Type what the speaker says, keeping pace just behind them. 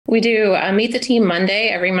We do Meet the Team Monday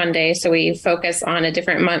every Monday. So we focus on a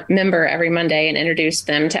different member every Monday and introduce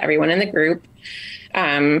them to everyone in the group. We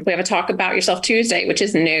have a Talk About Yourself Tuesday, which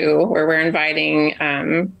is new, where we're inviting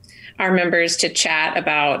our members to chat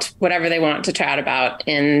about whatever they want to chat about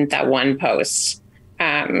in that one post.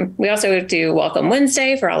 We also do Welcome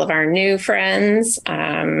Wednesday for all of our new friends.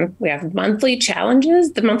 We have monthly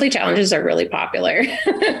challenges. The monthly challenges are really popular.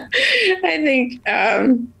 I think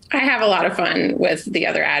I have a lot of fun with the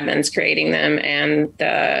other admins creating them, and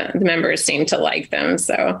the members seem to like them.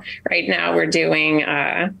 So right now we're doing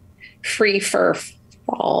free for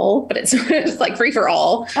fall, but it's like free for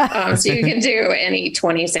all. So you can do any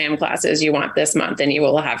 20 SAM classes you want this month, and you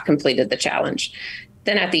will have completed the challenge.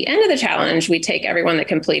 Then at the end of the challenge, we take everyone that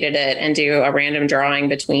completed it and do a random drawing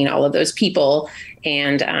between all of those people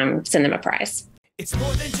and send them a prize. It's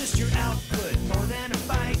more than just your output, more than a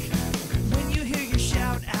bike. When you hear your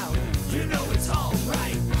shout out, you know it's all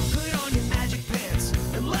right. Put on your magic pants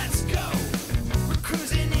and let's go. We're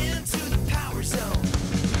cruising into the power zone.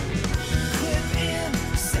 Clip in,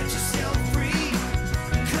 set yourself free.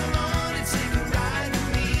 Come on and take a ride with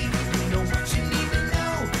me. We know what you need to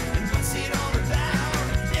know and what's it all about.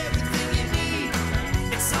 Everything you need,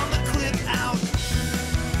 it's on the Clip Out.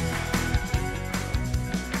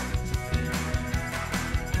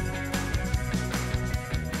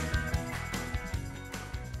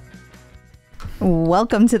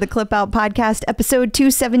 Welcome to the Clip Out Podcast, episode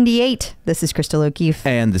 278. This is Crystal O'Keefe.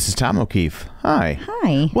 And this is Tom O'Keefe. Hi.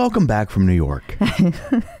 Hi. Welcome back from New York.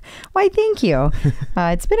 Why, thank you.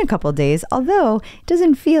 It's been a couple of days, although it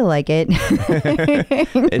doesn't feel like it.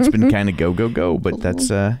 It's been kind of go, but that's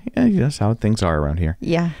how things are around here.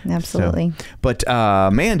 Yeah, absolutely. So, but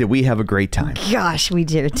man, did we have a great time. Gosh, we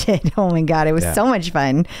did. Oh my God, it was so much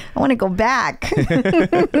fun. I want to go back.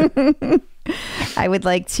 I would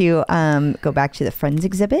like to go back to the Friends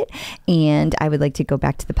exhibit, and I would like to go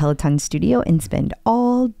back to the Peloton studio and spend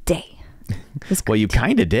all day. Well, you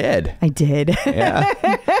kind of did. I did. Yeah,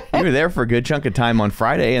 you were there for a good chunk of time on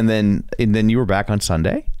Friday, and then you were back on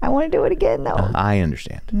Sunday. I want to do it again, though. I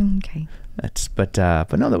understand. Okay. But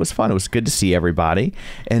no, that was fun. It was good to see everybody,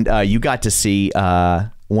 and you got to see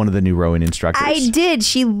one of the new rowing instructors. I did.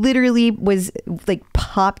 She literally was like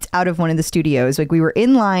popped out of one of the studios. Like we were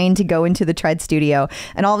in line to go into the tread studio,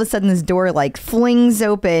 and all of a sudden this door like flings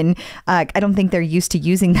open. I don't think they're used to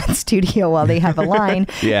using that studio while they have a line.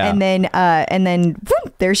 Yeah. And then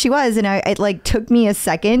whoop, there she was, and it like took me a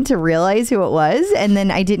second to realize who it was, and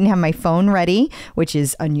then I didn't have my phone ready, which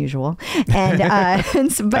is unusual. And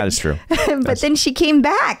that is true. But then she came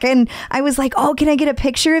back, and I was like, "Oh, can I get a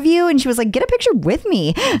picture of you?" And she was like, "Get a picture with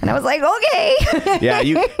me." And I was like, okay. Yeah,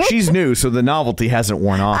 she's new, so the novelty hasn't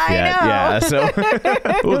worn off yet. Know. Yeah, so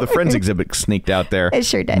the Friends exhibit sneaked out there. It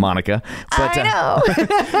sure did. Monica. But,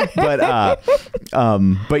 I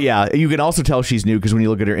know. But yeah, you can also tell she's new because when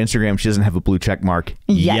you look at her Instagram, she doesn't have a blue check mark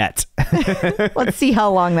yet. Let's see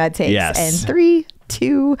how long that takes. Yes. And 3,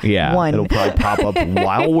 2, 1. It'll probably pop up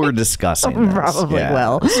while we're discussing this. Probably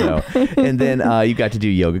will. So, and then you got to do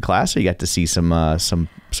yoga class, so you got to see some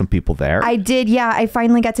people there. I did, yeah. I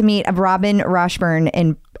finally got to meet Robin Roshburn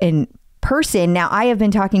in person. Now, I have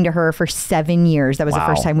been talking to her for 7 years. That was the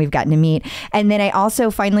first time we've gotten to meet. And then I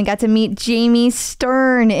also finally got to meet Jamie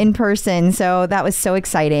Stern in person. So that was so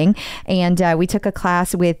exciting. And we took a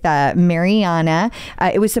class with Mariana.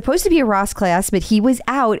 It was supposed to be a Ross class, but he was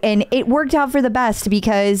out, and it worked out for the best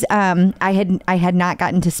because I had not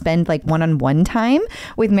gotten to spend like one-on-one time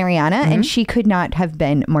with Mariana, and she could not have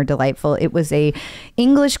been more delightful. It was a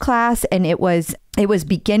English class, and it was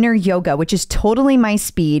beginner yoga, which is totally my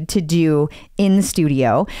speed to do in the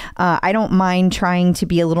studio. I don't mind trying to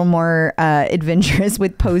be a little more adventurous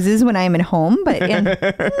with poses when I'm at home, but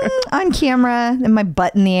on camera and my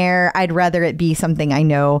butt in the air, I'd rather it be something I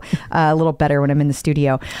know a little better when I'm in the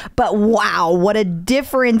studio. But wow, what a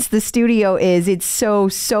difference the studio is. It's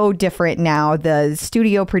so different now. The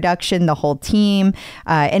studio production, the whole team,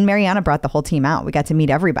 and Mariana brought the whole team out. We got to meet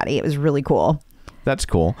everybody. It was really cool. That's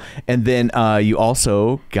cool. And then you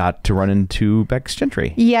also got to run into Bex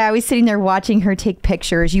Gentry. Yeah, I was sitting there watching her take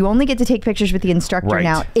pictures. You only get to take pictures with the instructor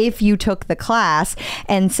now if you took the class.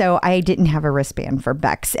 And so I didn't have a wristband for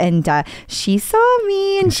Bex. And she saw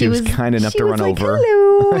me, and she was kind enough to run over.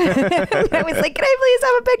 Hello. I was like, can I please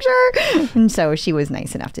have a picture? And so she was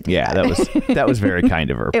nice enough to do that. Yeah, that was very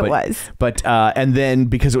kind of her. It was. But and then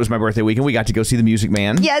because it was my birthday weekend, we got to go see the Music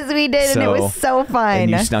Man. Yes, we did. And it was so fun.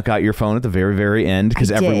 And you snuck out your phone at the very, very end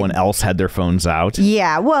because everyone else had their phones out.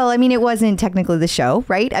 Yeah. Well, I mean, it wasn't technically the show,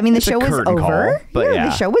 right? I mean, the show was over. Call, but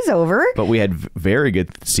the show was over. But we had very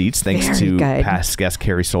good seats thanks to past guest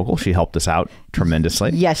Carrie Sokol. She helped us out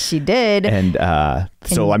tremendously. Yes, she did. And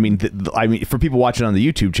so, I mean, for people watching on the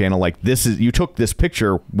YouTube channel, like you took this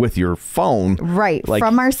picture with your phone, right? Like,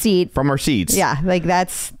 from our seat. From our seats. Yeah, like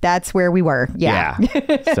that's where we were. Yeah.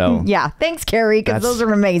 So yeah, thanks, Carrie, because those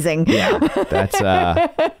are amazing. Yeah,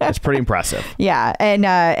 that's pretty impressive. Yeah,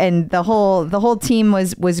 and the whole team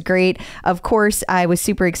was great. Of course, I was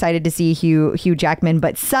super excited to see Hugh Jackman,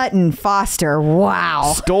 but Sutton Foster,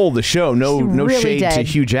 wow, stole the show. No really shade to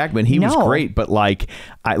Hugh Jackman. He was great, but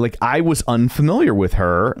I was unfamiliar with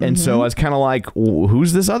her, and so I was kind of like,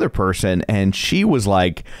 who's this other person? And she was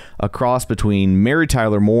like a cross between Mary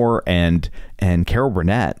Tyler Moore and Carol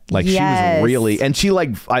Burnett. Like she was really, and she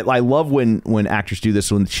I love when actors do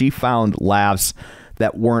this, when she found laughs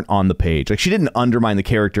that weren't on the page. Like she didn't undermine the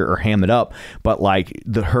character or ham it up, but like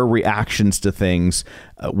her reactions to things.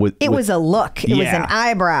 It was a look. It was an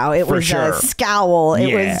eyebrow. It was a scowl.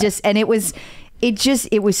 It was just, and it was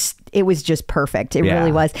just perfect. It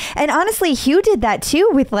really was. And honestly, Hugh did that too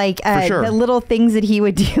with the little things that he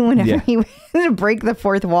would do whenever he would break the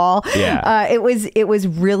fourth wall. Yeah. It was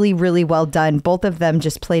really, really well done. Both of them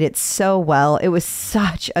just played it so well. It was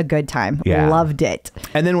such a good time. Yeah. Loved it.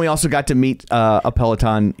 And then we also got to meet a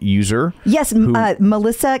Peloton user. Yes,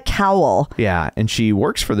 Melissa Cowell. Yeah, and she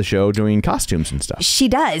works for the show doing costumes and stuff. She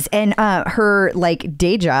does. And her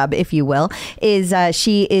day job, if you will, is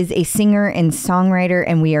she is a singer and songwriter,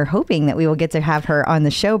 and we are hoping that we will get to have her on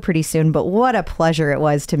the show pretty soon. But what a pleasure it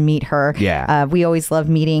was to meet her. Yeah. We always love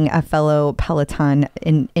meeting a fellow Peloton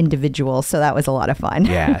individual, so that was a lot of fun.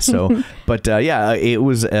 Yeah. So, but it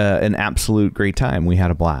was an absolute great time. We had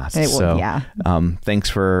a blast. Thanks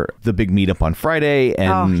for the big meetup on Friday.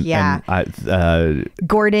 And,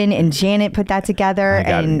 Gordon and Janet put that together.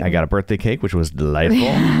 I got a birthday cake, which was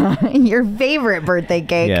delightful. Your favorite birthday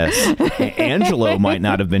cake. Yes. Angelo might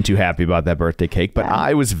not have been too happy about that birthday cake, but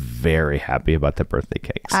I was very happy about that birthday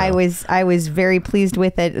cake. So. I was very pleased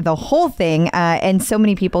with it, the whole thing, and so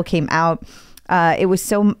many people came out. It was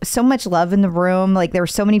so much love in the room. Like there were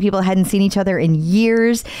so many people that hadn't seen each other in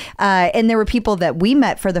years. And there were people that we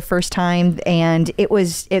met for the first time, and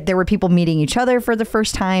there were people meeting each other for the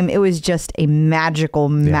first time. It was just a magical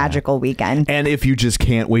weekend. And if you just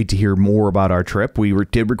can't wait to hear more about our trip, we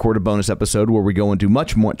did record a bonus episode where we go into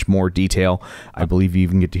much, much more detail. I believe you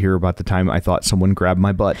even get to hear about the time I thought someone grabbed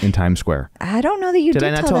my butt in Times Square. I don't know that you did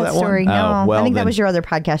I not tell that story. No, I think that was your other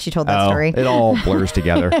podcast. You told that story. It all blurs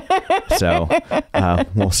together. So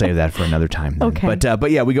we'll save that for another time. Then. Okay.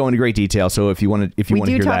 But yeah, we go into great detail. So if you want to hear that,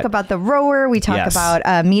 we do talk about the rower. We talk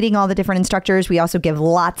about meeting all the different instructors. We also give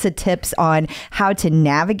lots of tips on how to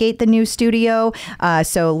navigate the new studio.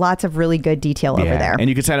 So lots of really good detail over there. And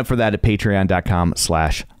you can sign up for that at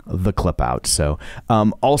patreon.com/theclipout. So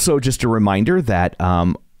also just a reminder that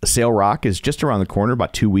Sail Rock is just around the corner,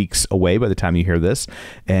 about 2 weeks away by the time you hear this.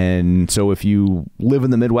 And so if you live in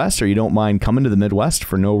the Midwest or you don't mind coming to the Midwest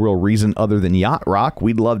for no real reason other than Yacht Rock,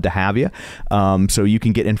 we'd love to have you. So you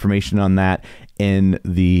can get information on that in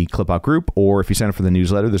the Clip Out group, or if you sign up for the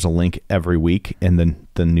newsletter, there's a link every week in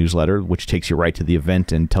the newsletter, which takes you right to the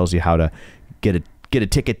event and tells you how to get a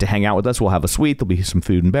ticket to hang out with us. We'll have a suite. There'll be some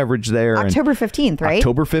food and beverage there. October 15th, right?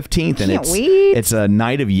 October 15th. And it's a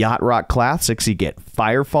night of Yacht Rock classics. You get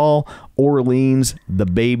Firefall, Orleans, The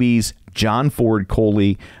Babies, John Ford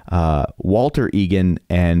Coley, Walter Egan,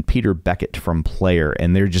 and Peter Beckett from Player.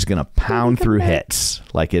 And they're just going to pound through hits.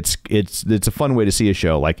 Like it's a fun way to see a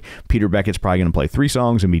show. Like Peter Beckett's probably going to play 3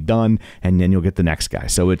 songs and be done. And then you'll get the next guy.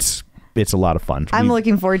 So it's a lot of fun. I'm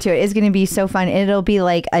looking forward to it. It's going to be so fun. It'll be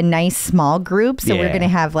like a nice small group. So we're going to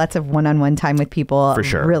have lots of one-on-one time with people. For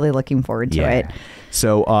sure. Really looking forward to it.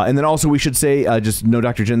 So, and then also we should say, just no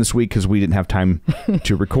Dr. Jen this week because we didn't have time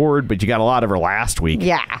to record, but you got a lot of her last week.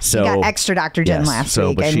 Yeah. So you got extra Dr. Jen last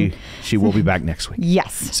week. But she will be back next week.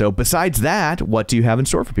 Yes. So besides that, what do you have in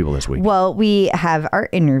store for people this week? Well, we have our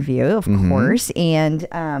interview, of course, and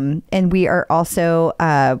we are also,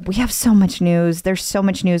 we have so much news. There's so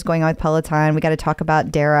much news going on with Peloton. We got to talk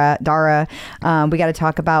about Dara. We got to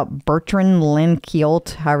talk about Bertrand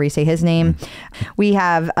Lanciault, however you say his name. We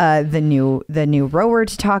have the new rower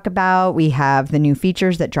to talk about. We have the new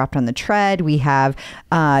features that dropped on the tread. We have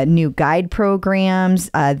new guide programs,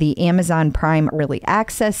 the Amazon Prime Early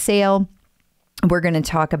Access sale. We're going to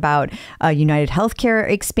talk about United Healthcare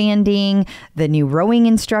expanding, the new rowing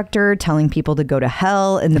instructor telling people to go to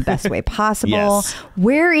hell in the best way possible. Yes.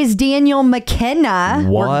 Where is Daniel McKenna?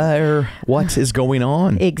 What is going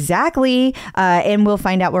on? Exactly. And we'll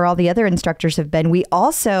find out where all the other instructors have been. We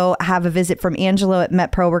also have a visit from Angelo at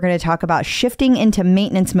MetPro. We're going to talk about shifting into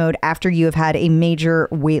maintenance mode after you have had a major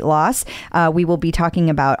weight loss. We will be talking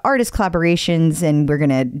about artist collaborations, and we're going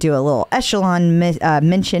to do a little Echelon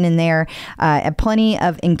mention in there. Plenty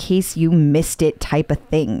of in case you missed it type of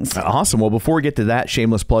things. Awesome. Well, before we get to that,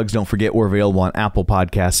 shameless plugs, don't forget we're available on Apple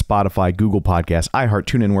Podcasts, Spotify, Google Podcasts, iHeart,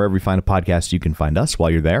 TuneIn, wherever you find a podcast, you can find us while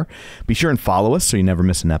you're there. Be sure and follow us so you never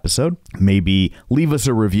miss an episode. Maybe leave us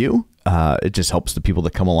a review. It just helps the people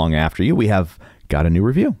that come along after you. We have got a new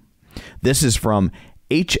review. This is from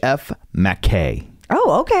HF McKay.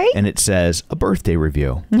 Oh, okay. And it says, a birthday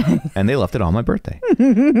review. And they left it on my birthday.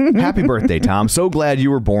 Happy birthday, Tom. So glad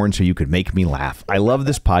you were born so you could make me laugh. I love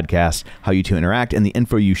this podcast, how you two interact, and the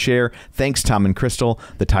info you share. Thanks, Tom and Crystal.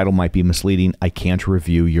 The title might be misleading. I can't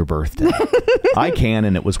review your birthday. I can,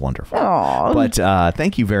 and it was wonderful. Aww. But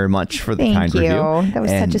thank you very much for the kind review. Thank you. That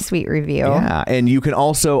was such a sweet review. Yeah. And you can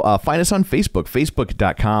also find us on Facebook,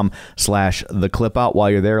 facebook.com/theclipout. While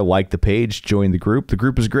you're there, like the page, join the group. The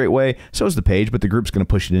group is a great way. So is the page, but the group's going to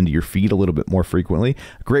push it into your feed a little bit more frequently.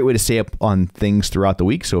 A great way to stay up on things throughout the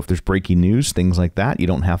week. So if there's breaking news, things like that, you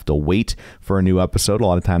don't have to wait for a new episode. A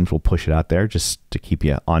lot of times we'll push it out there just to keep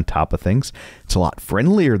you on top of things. It's a lot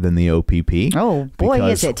friendlier than the OPP. Oh, boy,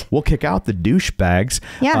 is it. We'll kick out the douchebags.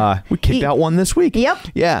 Yeah. We kicked out one this week. Yep.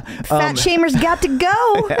 Yeah. Fat shamers got to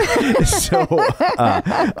go.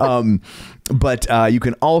 But you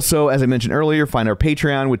can also, as I mentioned earlier, find our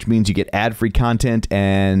Patreon, which means you get ad-free content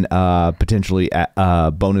and potentially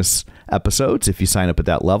bonus episodes if you sign up at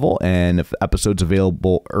that level. And if the episode's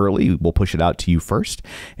available early, we'll push it out to you first.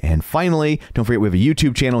 And finally, don't forget we have a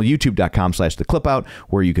YouTube channel, youtube.com/theclipout,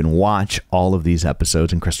 where you can watch all of these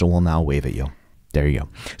episodes. And Crystal will now wave at you. There you go.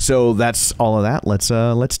 So that's all of that.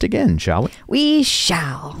 Let's dig in, shall we? We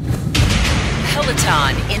shall.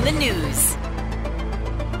 Peloton in the news.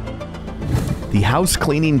 The house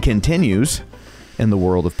cleaning continues in the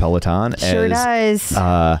world of Peloton. Sure as,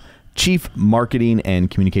 does. Chief Marketing and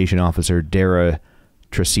Communication Officer Dara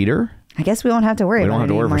Treseder. I guess we won't have to worry about it. We don't have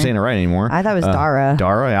to worry for saying it right anymore. I thought it was Dara.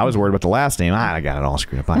 Dara. I was worried about the last name. I got it all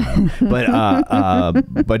screwed up.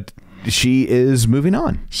 But she is moving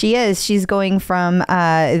on. She is. She's going from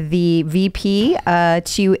the VP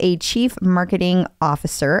to a Chief Marketing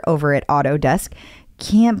Officer over at Autodesk.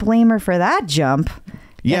 Can't blame her for that jump.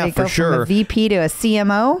 Yeah, for sure. From a VP to a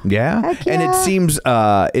CMO. Yeah. Heck yeah. And it seems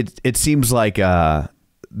it seems like that.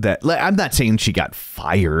 I'm not saying she got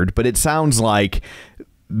fired, but it sounds like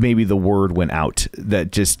maybe the word went out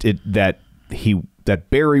that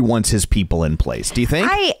Barry wants his people in place. Do you think?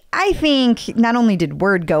 I think not only did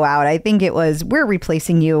word go out, I think it was, we're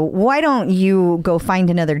replacing you. Why don't you go find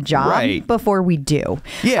another job before we do?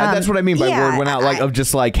 Yeah, that's what I mean by word went out, of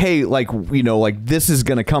just like, hey, this is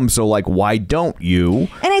going to come. So why don't you?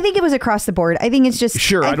 And I think it was across the board. I think it's just.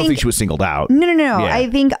 Sure. I don't think she was singled out. No. Yeah.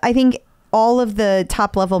 I think all of the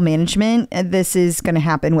top level management, this is going to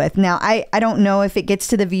happen with. Now, I don't know if it gets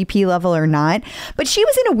to the VP level or not, but she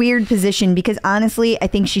was in a weird position because honestly, I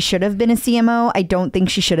think she should have been a CMO. I don't think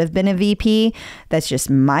she should have been a VP. That's just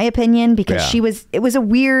my opinion because it was a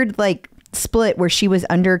weird split where she was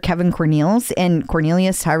under Kevin Cornelius,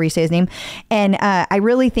 however you say his name. And I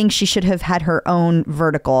really think she should have had her own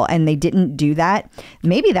vertical and they didn't do that.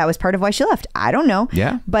 Maybe that was part of why she left. I don't know.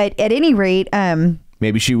 Yeah. But at any rate,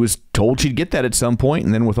 maybe she was told she'd get that at some point,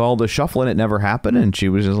 and then with all the shuffling, it never happened, and she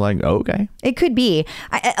was just like, oh, okay. It could be.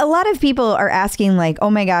 A lot of people are asking, oh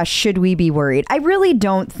my gosh, should we be worried? I really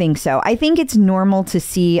don't think so. I think it's normal to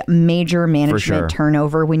see major management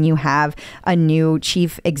turnover when you have a new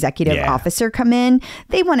chief executive officer come in.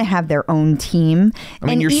 They want to have their own team. I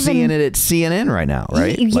mean, you're seeing it at CNN right now,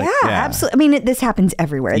 right? Yeah, absolutely. I mean, this happens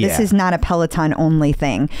everywhere. This is not a Peloton only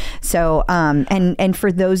thing. So, and for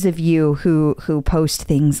those of you who post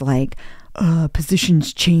things like,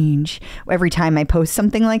 positions change every time I post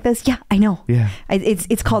something like this. Yeah, I know. Yeah,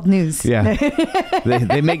 it's called news. Yeah,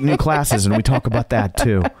 they make new classes, and we talk about that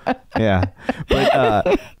too. Yeah,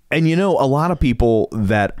 but and a lot of people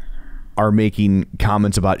that are making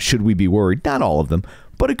comments about should we be worried? Not all of them,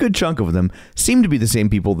 but a good chunk of them seem to be the same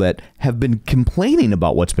people that have been complaining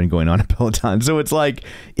about what's been going on at Peloton. So it's like,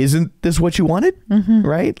 isn't this what you wanted? Mm-hmm.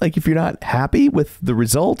 Right? If you're not happy with the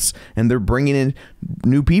results and they're bringing in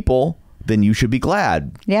new people, then you should be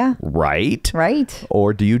glad. Yeah. Right? Right.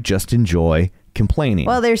 Or do you just enjoy complaining.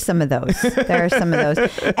 Well, there's some of those. There are some of those.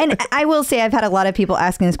 And I will say I've had a lot of people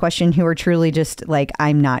asking this question who are truly just like,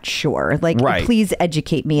 I'm not sure. Like, please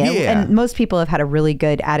educate me. Yeah. And most people have had a really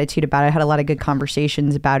good attitude about it. I had a lot of good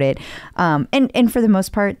conversations about it. And for the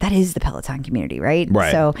most part, that is the Peloton community, right?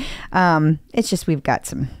 Right. So it's just we've got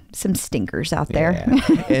some stinkers out there.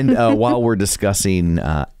 Yeah. And while we're discussing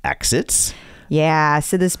exits. Yeah.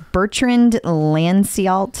 So this Bertrand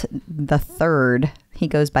Lanciault the third, he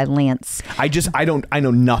goes by Lance. I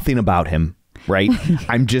know nothing about him. Right.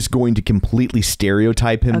 I'm just going to completely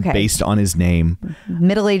stereotype him based on his name.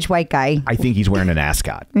 Middle-aged white guy. I think he's wearing an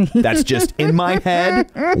ascot. That's just in my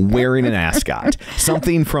head, wearing an ascot.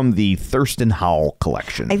 Something from the Thurston Howell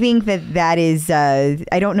collection. I think that is,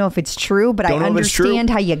 I don't know if it's true, but I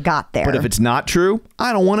understand how you got there. But if it's not true,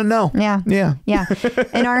 I don't want to know. Yeah.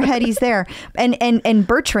 In our head, he's there. And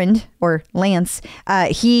Bertrand, or Lance,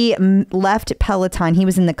 he left Peloton. He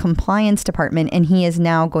was in the compliance department, and he is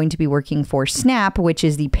now going to be working for Snap, which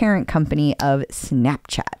is the parent company of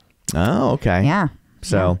Snapchat. Oh, okay. Yeah.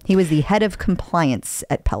 So he was the head of compliance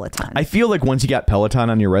at Peloton. I feel like once you got Peloton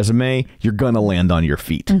on your resume, you're going to land on your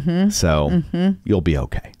feet. So you'll be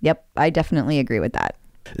okay. Yep. I definitely agree with that.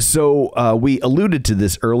 So we alluded to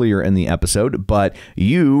this earlier in the episode, but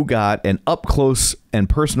you got an up close and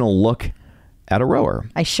personal look at a rower.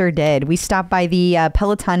 I sure did. We stopped by the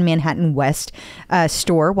Peloton Manhattan West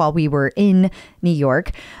store while we were in New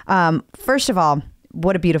York. First of all,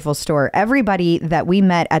 what a beautiful store. Everybody that we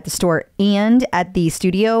met at the store and at the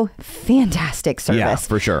studio, fantastic service. Yeah,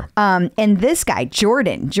 for sure. And this guy,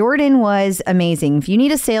 Jordan was amazing. If you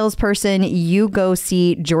need a salesperson, you go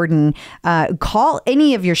see Jordan. Call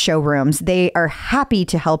any of your showrooms. They are happy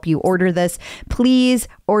to help you order this. Please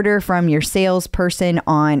order from your salesperson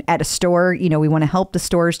at a store. You know, we want to help the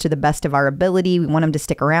stores to the best of our ability. We want them to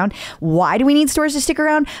stick around. Why do we need stores to stick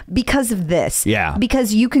around? Because of this. Yeah.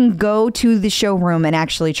 Because you can go to the showroom and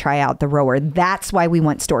actually try out the rower. That's why we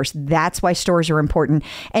want stores. That's why stores are important.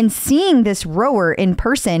 And seeing this rower in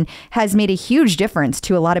person has made a huge difference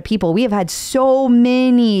to a lot of people. We have had so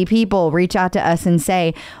many people reach out to us and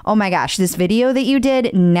say, oh my gosh, this video that you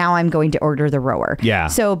did, now I'm going to order the rower. Yeah.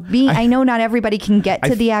 So I know not everybody can get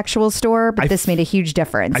to the actual store, but this made a huge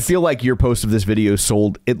difference. I feel like your post of this video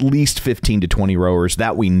sold at least 15 to 20 rowers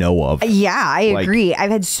that we know of. Yeah, I agree.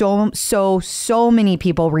 I've had so many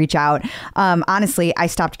people reach out. Honestly, I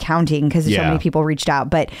stopped counting because so many people reached out.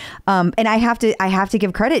 But and I have to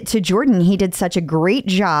give credit to Jordan. He did such a great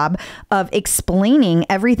job of explaining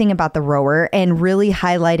everything about the rower and really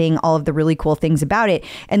highlighting all of the really cool things about it.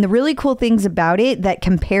 And the really cool things about it that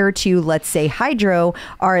compare to, let's say, Hydro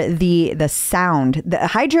are the sound. The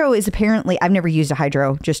Hydro is apparently, I've never used a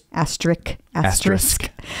Hydro, just asterisk.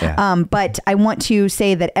 Yeah. But I want to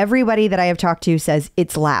say that everybody that I have talked to says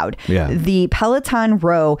it's loud. Yeah. The Peloton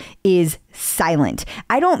Row is silent.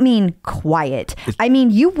 I don't mean quiet. I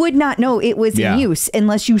mean, you would not know it was in use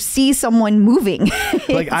unless you see someone moving.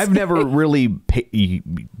 Like, I've never really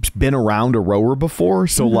been around a rower before.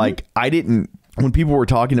 So like, I didn't, when people were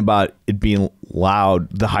talking about it being loud,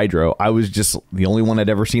 the Hydro, I was just, the only one I'd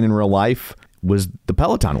ever seen in real life was the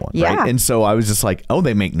Peloton one, right? And so I was just like, oh,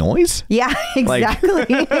 they make noise? Yeah, exactly.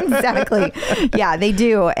 Exactly. Yeah, they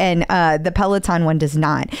do. And the Peloton one does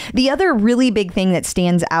not. The other really big thing that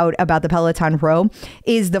stands out about the Peloton Row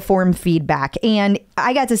is the form feedback. And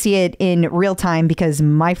I got to see it in real time because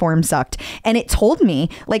my form sucked. And it told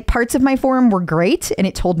me, like, parts of my form were great, and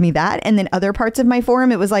it told me that. And then other parts of my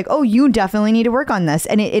form, it was like, oh, you definitely need to work on this.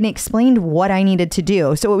 And it explained what I needed to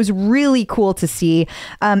do. So it was really cool to see.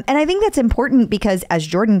 And I think that's important because, as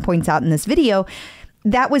Jordan points out in this video,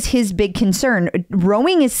 that was his big concern.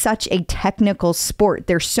 Rowing is such a technical sport.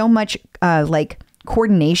 There's so much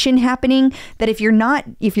coordination happening that if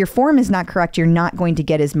your form is not correct, you're not going to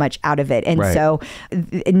get as much out of it. And so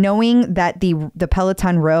knowing that the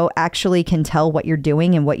Peloton Row actually can tell what you're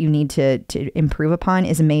doing and what you need to improve upon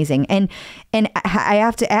is amazing. And I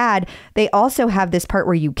have to add, they also have this part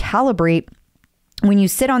where you calibrate. When you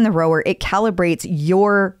sit on the rower, it calibrates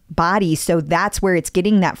your body. So that's where it's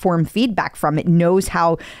getting that form feedback from. It knows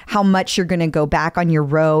how much you're going to go back on your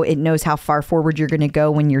row. It knows how far forward you're going to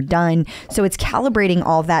go when you're done. So it's calibrating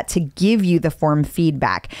all that to give you the form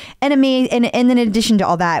feedback. And then in addition to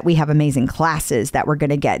all that, we have amazing classes that we're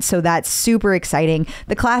going to get. So that's super exciting.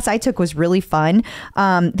 The class I took was really fun.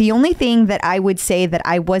 The only thing that I would say that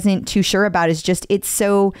I wasn't too sure about is just it's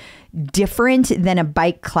so different than a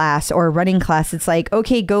bike class or a running class. It's like,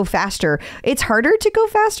 okay, go faster. It's harder to go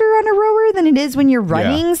faster on a rower than it is when you're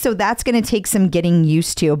running. Yeah. So that's going to take some getting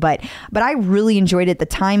used to. But I really enjoyed it. The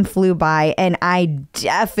time flew by and I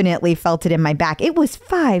definitely felt it in my back. It was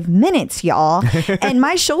 5 minutes, y'all. And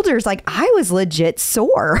my shoulders, like I was legit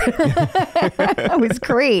sore. It was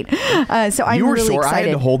great. So I'm really sore. excited. I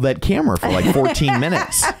had to hold that camera for like 14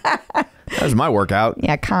 minutes. That was my workout.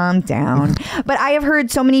 Yeah, calm down. But I have heard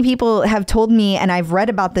so many people have told me, and I've read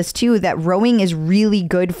about this too, that rowing is really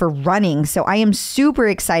good for running. So I am super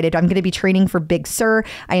excited. I'm going to be training for Big Sur.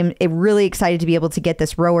 I am really excited to be able to get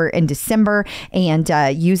this rower in December and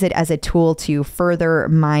use it as a tool to further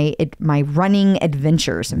my running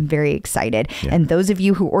adventures. I'm very excited. Yeah. And those of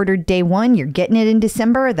you who ordered day one, you're getting it in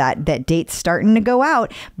December. That date's starting to go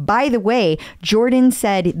out. By the way, Jordan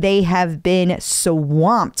said they have been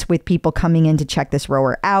swamped with people coming in to check this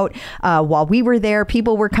rower out. While we were there,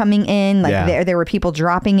 people were coming in. Like there were people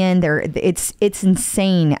dropping in. It's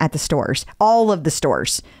insane at the stores, all of the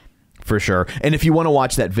stores. For sure. And if you want to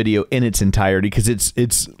watch that video in its entirety, because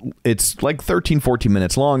it's like 13, 14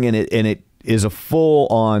 minutes long, and it is a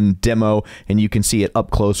full-on demo, and you can see it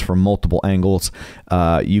up close from multiple angles.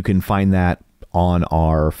 You can find that on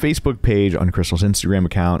our Facebook page, on Crystal's Instagram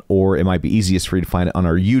account, or it might be easiest for you to find it on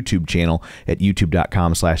our YouTube channel at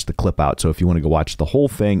youtube.com/theclipout. So if you want to go watch the whole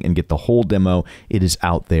thing and get the whole demo, it is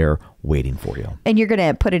out there waiting for you. And you're going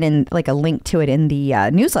to put it in like a link to it in the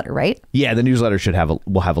newsletter, right? Yeah, the newsletter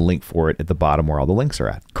we'll have a link for it at the bottom where all the links are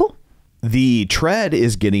at. Cool. The Tread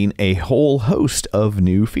is getting a whole host of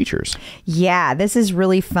new features. Yeah, this is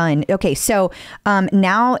really fun. Okay, so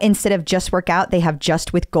now instead of just workout, they have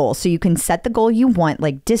just with goals. So you can set the goal you want,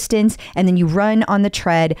 like distance, and then you run on the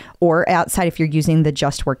tread or outside if you're using the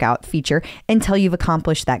just workout feature until you've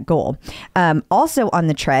accomplished that goal. Also on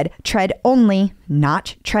the tread only,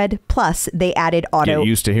 not tread plus, they added auto. Get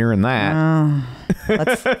used to hearing that.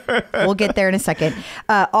 We'll get there in a second.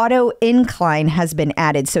 Auto incline has been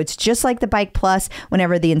added. So it's just like the Bike Plus.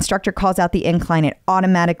 Whenever the instructor calls out the incline, it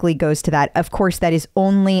automatically goes to that. Of course, that is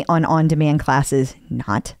only on on-demand classes,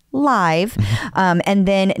 not live. And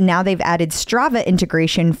then now they've added Strava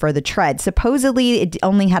integration for the tread. Supposedly, it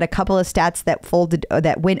only had a couple of stats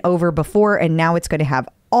that went over before, and now it's going to have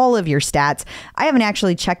all of your stats. I haven't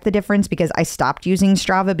actually checked the difference because I stopped using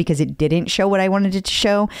Strava because it didn't show what I wanted it to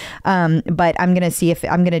show. But I'm going to see if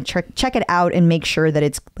I'm going to check it out and make sure that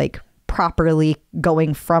it's like properly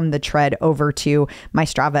going from the tread over to my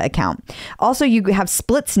Strava account. Also, you have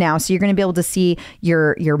splits now, so you're going to be able to see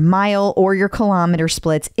your mile or your kilometer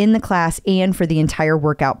splits in the class and for the entire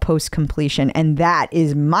workout post completion. And that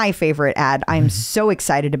is my favorite ad. I'm so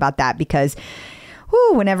excited about that because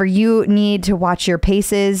whenever you need to watch your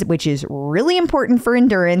paces, which is really important for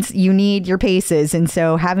endurance, you need your paces. And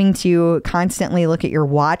so having to constantly look at your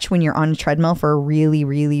watch when you're on a treadmill for a really,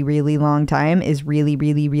 really, really long time is really,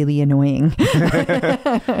 really, really annoying.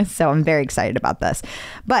 So I'm very excited about this.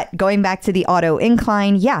 But going back to the auto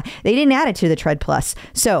incline, yeah, they didn't add it to the Tread Plus.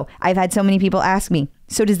 So I've had so many people ask me,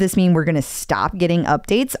 so does this mean we're going to stop getting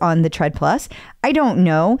updates on the Tread Plus? I don't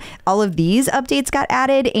know. All of these updates got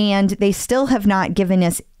added and they still have not given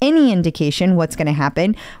us any indication what's going to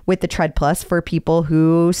happen with the Tread Plus for people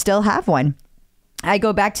who still have one. I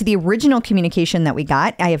go back to the original communication that we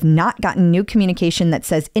got. I have not gotten new communication that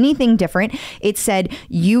says anything different. It said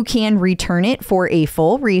you can return it for a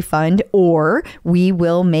full refund or we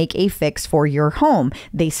will make a fix for your home.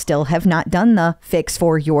 They still have not done the fix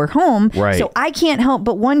for your home. Right. So I can't help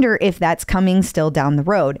but wonder if that's coming still down the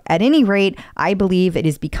road. At any rate, I believe it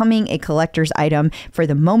is becoming a collector's item. For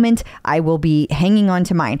the moment, I will be hanging on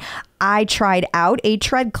to mine. I tried out a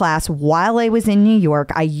tread class while I was in New York.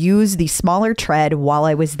 I used the smaller tread while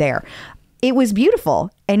I was there. It was beautiful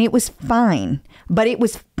and it was fine, but it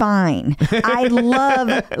was fine. I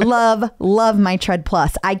love my Tread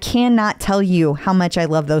Plus. I cannot tell you how much I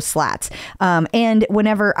love those slats. And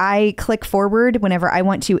whenever I click forward, whenever I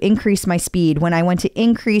want to increase my speed, when I want to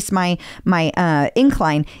increase my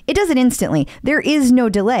incline, it does it instantly. There is no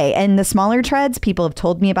delay. And the smaller treads, people have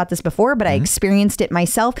told me about this before, but I experienced it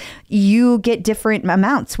myself. You get different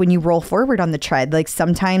amounts when you roll forward on the tread. Like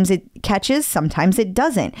sometimes it catches, sometimes it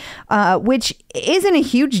doesn't, which isn't a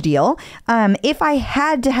huge deal. If I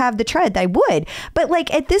had to have the tread, I would. But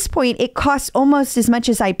like at this point, it costs almost as much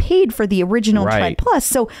as I paid for the original Tread Plus.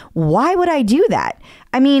 So why would I do that?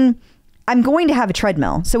 I mean, I'm going to have a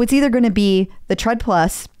treadmill. So it's either going to be the Tread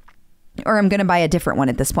Plus or I'm going to buy a different one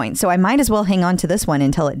at this point. So I might as well hang on to this one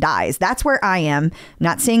until it dies. That's where I am.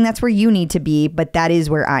 Not saying that's where you need to be, but that is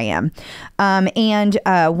where I am. And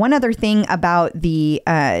one other thing about the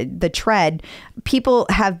tread, people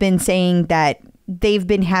have been saying that they've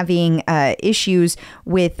been having issues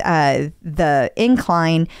with the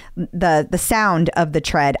incline, the sound of the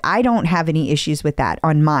tread. I don't have any issues with that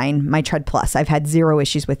on my Tread Plus. I've had zero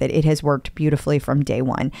issues with it. It has worked beautifully from day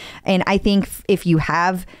one. And I think if you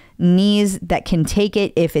have knees that can take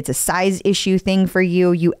it, if it's a size issue thing for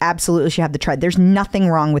you, you absolutely should have the tread. There's nothing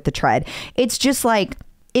wrong with the tread. It's just like,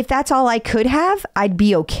 if that's all I could have, I'd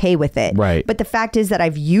be okay with it. Right. But the fact is that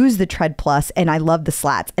I've used the Tread Plus and I love the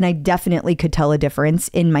slats, and I definitely could tell a difference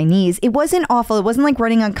in my knees. It wasn't awful. It wasn't like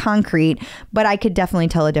running on concrete, but I could definitely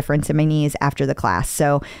tell a difference in my knees after the class.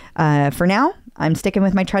 So for now, I'm sticking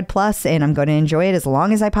with my Tread Plus, and I'm going to enjoy it as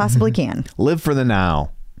long as I possibly can. Live for the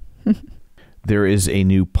now. There is a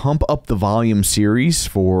new Pump Up the Volume series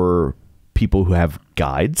for people who have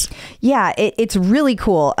guides. Yeah, it's really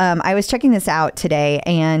cool. I was checking this out today,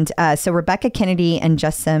 and so Rebecca Kennedy and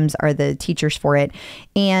Jess Sims are the teachers for it,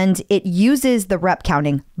 and it uses the rep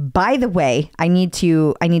counting. By the way, I need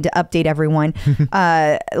to update everyone.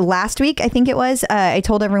 Last week, I think it was, I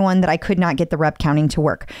told everyone that I could not get the rep counting to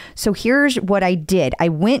work. So here's what I did. I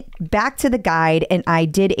went back to the guide and I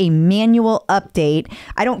did a manual update.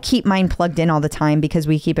 I don't keep mine plugged in all the time because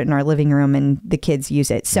we keep it in our living room and the kids use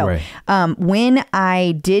it. So when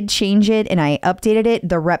I did change it and I updated it,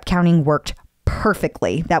 the rep counting worked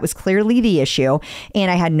perfectly. That was clearly the issue, and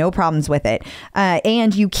I had no problems with it.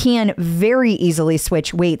 And you can very easily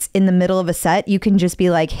switch weights in the middle of a set. You can just be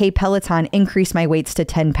like, hey, Peloton, increase my weights to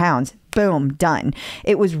 10 pounds. Boom, done.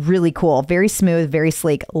 It was really cool. Very smooth, very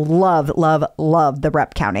sleek. Love, love, love the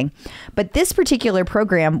rep counting. But this particular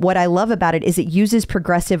program, what I love about it is it uses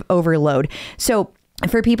progressive overload. So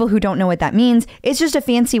for people who don't know what that means, it's just a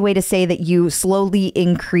fancy way to say that you slowly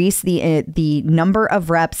increase the number of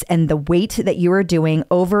reps and the weight that you are doing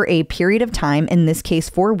over a period of time, in this case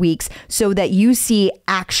 4 weeks, so that you see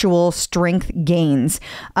actual strength gains.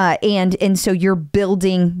 And so you're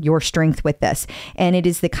building your strength with this. And it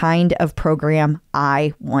is the kind of program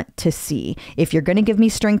I want to see. If you're going to give me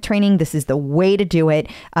strength training, this is the way to do it.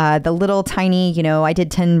 The little tiny, I did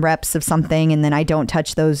 10 reps of something and then I don't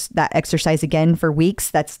touch that exercise again for weeks.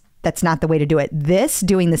 That's not the way to do it.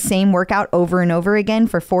 Doing the same workout over and over again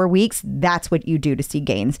for 4 weeks, that's what you do to see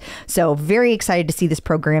gains. So very excited to see this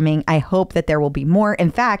programming. I hope that there will be more. In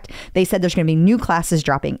fact, they said there's going to be new classes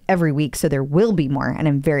dropping every week, so there will be more, and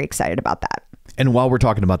I'm very excited about that. And while we're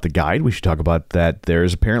talking about the guide, we should talk about that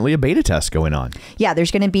there's apparently a beta test going on. Yeah, there's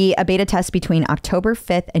going to be a beta test between October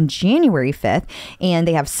 5th and January 5th, and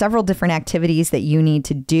they have several different activities that you need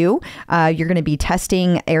to do. You're going to be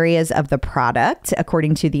testing areas of the product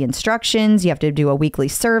according to the instructions. You have to do a weekly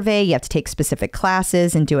survey. You have to take specific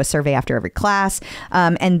classes and do a survey after every class.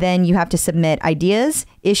 And then you have to submit ideas,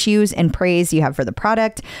 issues, and praise you have for the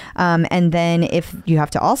product. And then if you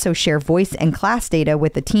have to also share voice and class data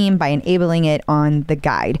with the team by enabling it on the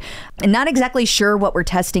guide. I'm not exactly sure what we're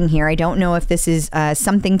testing here. I don't know if this is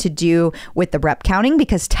something to do with the rep counting,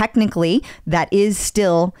 because technically that is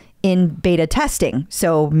still in beta testing.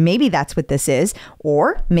 So maybe that's what this is,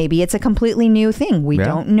 or maybe it's a completely new thing. We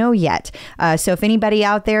don't know yet. So if anybody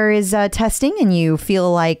out there is testing and you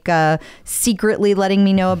feel like secretly letting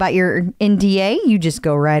me know about your NDA, you just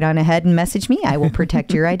go right on ahead and message me. I will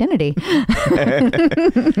protect your identity.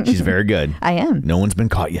 She's very good. I am. No one's been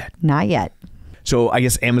caught yet. Not yet. So I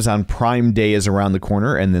guess Amazon Prime Day is around the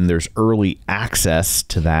corner, and then there's early access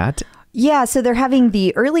to that. Yeah, so they're having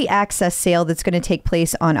the early access sale that's going to take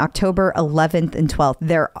place on October 11th and 12th.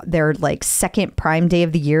 Their like second Prime Day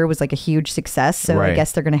of the year was like a huge success, so I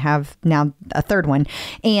guess they're going to have now a third one.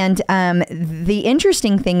 And the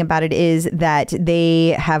interesting thing about it is that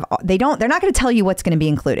they're not going to tell you what's going to be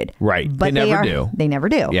included. Right. But they never do. They never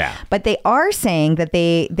do. Yeah. But they are saying that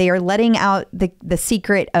they are letting out the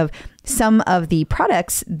secret of some of the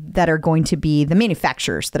products that are going to be the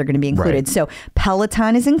manufacturers that are going to be included. So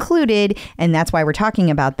Peloton is included, and that's why we're talking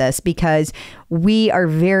about this, because we are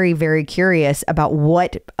very, very curious about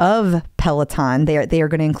what of Peloton they are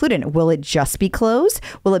going to include in it. Will it just be clothes?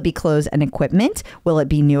 Will it be clothes and equipment? Will it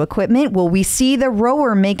be new equipment? Will we see the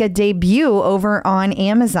rower make a debut over on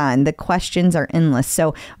Amazon? The questions are endless.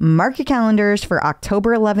 So mark your calendars for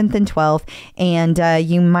October 11th and 12th, and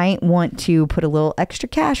you might want to put a little extra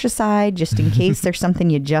cash aside just in case there's something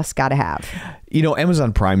you just got to have.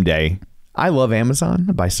 Amazon Prime Day. I love Amazon.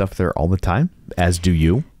 I buy stuff there all the time, as do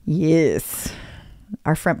you. Yes.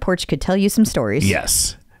 Our front porch could tell you some stories.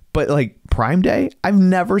 Yes. But like Prime Day, I've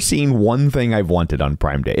never seen one thing I've wanted on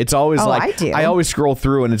Prime Day. It's always I do. I always scroll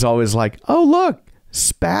through and it's always like, oh, look,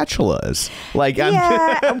 spatulas. Like,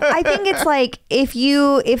 I think it's like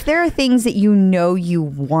if there are things that you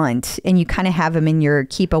want and you kind of have them in your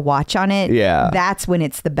keep a watch on it. Yeah. That's when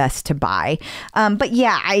it's the best to buy. But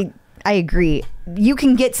yeah, I agree. You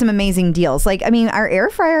can get some amazing deals. Like, I mean, our air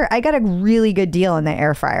fryer, I got a really good deal on the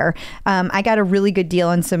air fryer. I got a really good deal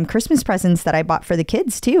on some Christmas presents that I bought for the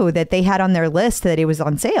kids too, that they had on their list that it was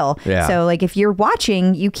on sale. Yeah. So like if you're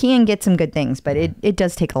watching, you can get some good things, but it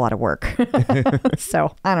does take a lot of work.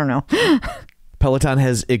 So I don't know. Peloton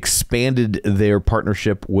has expanded their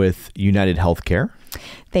partnership with United Healthcare.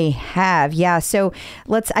 They have. Yeah. So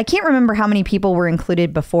I can't remember how many people were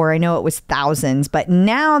included before. I know it was thousands, but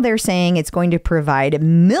now they're saying it's going to provide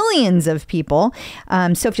millions of people.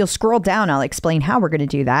 So if you'll scroll down, I'll explain how we're going to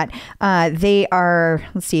do that. They are,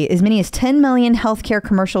 let's see, as many as 10 million healthcare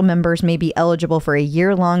commercial members may be eligible for a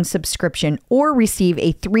year-long subscription or receive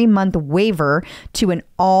a 3-month waiver to an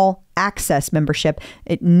all access membership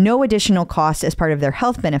at no additional cost as part of their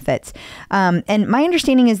health benefits. And my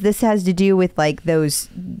understanding is this has to do with like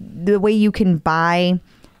the way you can buy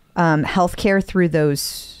healthcare through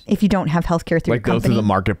those. If you don't have healthcare through like your company, go through the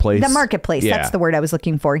marketplace. The marketplace. Yeah. That's the word I was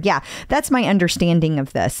looking for. Yeah, that's my understanding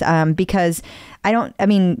of this. Because United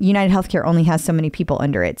Healthcare only has so many people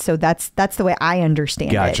under it. So that's the way I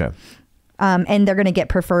understand it. Gotcha. And they're going to get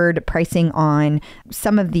preferred pricing on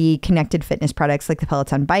some of the connected fitness products like the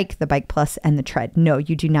Peloton Bike, the Bike Plus, and the Tread. No,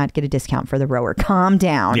 you do not get a discount for the rower. Calm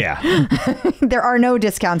down. Yeah. There are no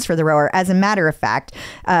discounts for the rower. As a matter of fact,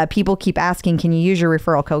 people keep asking, can you use your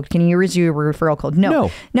referral code? Can you use your referral code?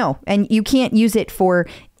 No. And you can't use it for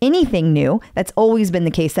anything new. That's always been the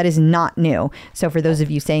case. That is not new. So for those of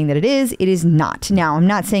you saying that it is not. Now, I'm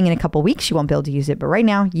not saying in a couple weeks you won't be able to use it, but right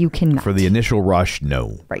now you cannot. For the initial rush,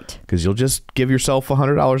 no. Right. Because you'll just give yourself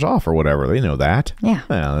 $100 off or whatever. They know that. Yeah.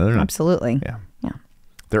 They're not, absolutely. Yeah.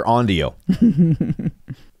 They're on to you.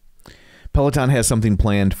 Peloton has something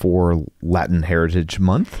planned for Latin Heritage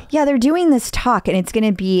Month. Yeah, they're doing this talk, and it's going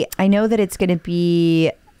to be, I know that it's going to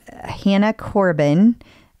be Hannah Corbin.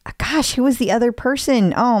 Gosh, who was the other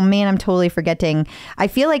person? Oh, man, I'm totally forgetting. I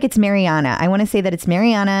feel like it's Mariana. I want to say that it's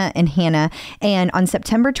Mariana and Hannah. And on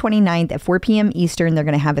September 29th at 4 p.m. Eastern, they're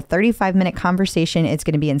going to have a 35-minute conversation. It's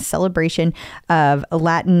going to be in celebration of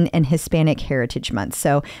Latin and Hispanic Heritage Month.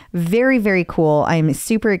 So very, very cool. I'm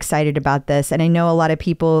super excited about this. And I know a lot of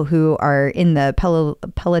people who are in the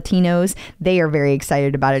Pelotinos, they are very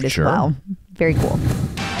excited about it as well. Very cool.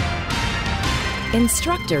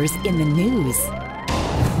 Instructors in the news.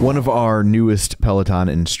 One of our newest Peloton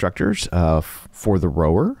instructors for the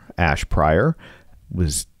rower, Ash Pryor,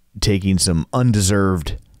 was taking some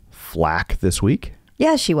undeserved flack this week.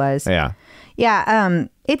 Yeah, she was. Yeah. Yeah.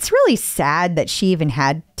 It's really sad that she even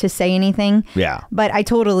had to say anything. Yeah. But I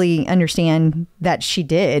totally understand that she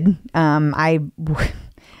did. I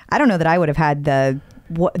don't know that I would have had the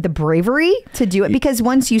bravery to do it, because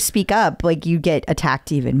once you speak up, like, you get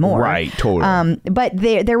attacked even more. Right, totally. But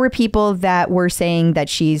there were people that were saying that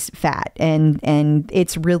she's fat, and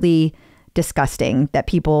it's really disgusting that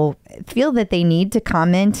people feel that they need to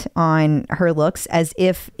comment on her looks as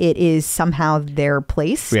if it is somehow their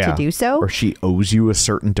place to do so. Or she owes you a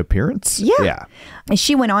certain appearance. Yeah. And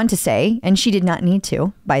she went on to say, and she did not need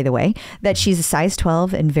to, by the way, that she's a size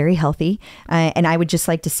 12 and very healthy. And I would just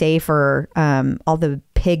like to say for all the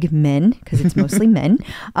pig men, because it's mostly men,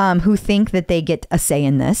 who think that they get a say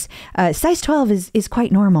in this, size 12 is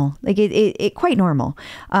quite normal. Like it quite normal.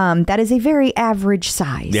 That is a very average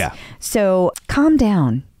size. Yeah. So calm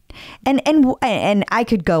down. And I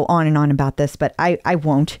could go on and on about this, but I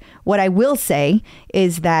won't. What I will say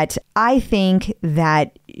is that I think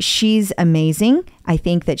that she's amazing. I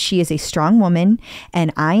think that she is a strong woman.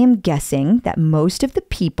 And I am guessing that most of the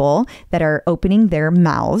people that are opening their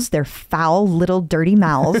mouths, their foul little dirty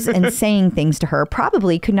mouths, and saying things to her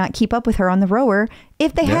probably could not keep up with her on the rower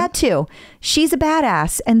if they had to. She's a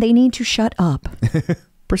badass and they need to shut up.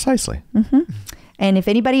 Precisely. Mm-hmm. And if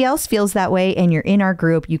anybody else feels that way and you're in our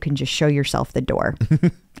group, you can just show yourself the door.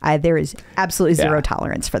 There is absolutely zero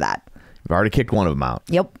tolerance for that. We've already kicked one of them out.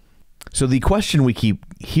 Yep. So the question we keep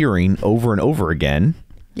hearing over and over again.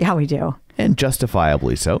 Yeah, we do. And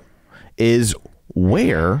justifiably so, is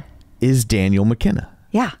where is Daniel McKenna?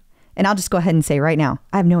 Yeah. And I'll just go ahead and say right now,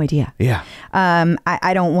 I have no idea. Yeah.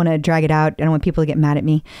 I don't want to drag it out. I don't want people to get mad at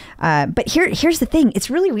me. But here's the thing.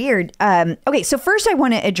 It's really weird. Okay, so first I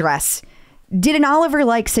want to address did an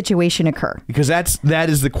Oliver-like situation occur? Because that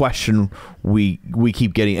is the question we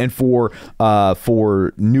keep getting. And for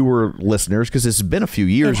newer listeners, because it's been a few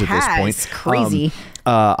years at this point. It's crazy.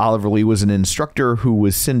 Oliver Lee was an instructor who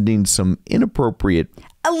was sending some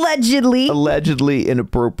allegedly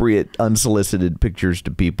inappropriate, unsolicited pictures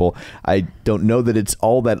to people. I don't know that it's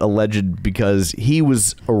all that alleged because he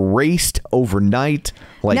was erased overnight.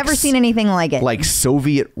 Never seen anything like it. Like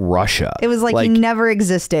Soviet Russia. It was like he never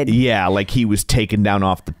existed. Yeah, like he was taken down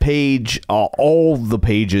off the page, all the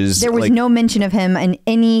pages. There was no mention of him in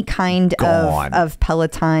any kind of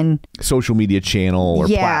Peloton social media channel or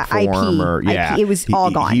platform. IP. It was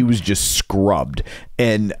all gone. He was just scrubbed.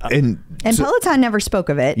 And Peloton never spoke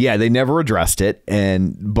of it. Yeah, they never addressed it.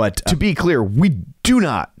 But to be clear, we do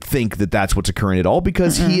not think that that's what's occurring at all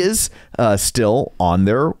because he is still on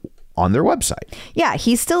their website. Yeah,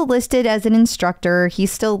 he's still listed as an instructor.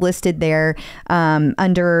 He's still listed there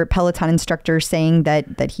under Peloton instructor saying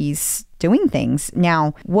that he's doing things.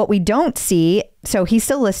 Now, what we don't see, so he's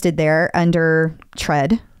still listed there under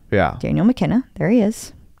Tread. Yeah. Daniel McKenna. There he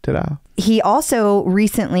is. Ta-da. He also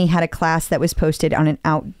recently had a class that was posted on an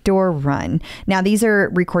outdoor run. Now, these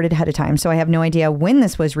are recorded ahead of time, so I have no idea when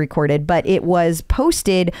this was recorded, but it was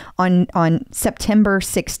posted on September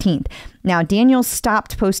 16th. Now, Daniel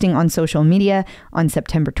stopped posting on social media on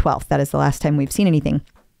September 12th. That is the last time we've seen anything.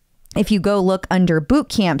 If you go look under boot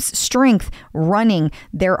camps, strength, running,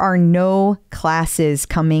 there are no classes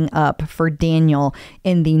coming up for Daniel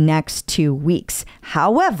in the next 2 weeks.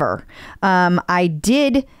 However,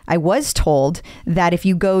 I was told that if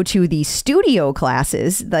you go to the studio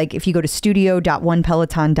classes, like if you go to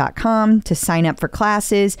studio.onepeloton.com to sign up for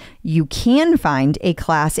classes, you can find a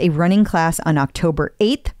running class on October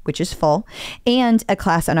 8th, which is full, and a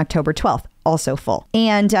class on October 12th, also full.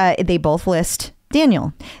 And they both list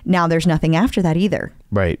Daniel. Now, there's nothing after that either.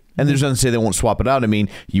 Right. And there's nothing to say they won't swap it out. I mean,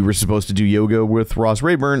 you were supposed to do yoga with Ross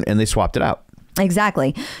Rayburn and they swapped it out.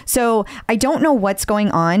 Exactly. So I don't know what's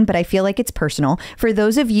going on, but I feel like it's personal. For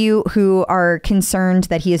those of you who are concerned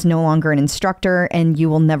that he is no longer an instructor and you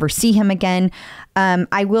will never see him again,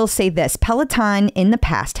 I will say this. Peloton in the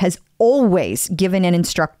past has always given an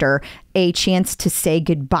instructor a chance to say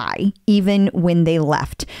goodbye, even when they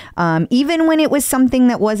left, even when it was something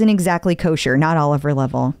that wasn't exactly kosher, not Oliver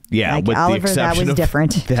level. Yeah, like with Oliver, the that was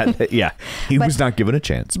different. He was not given a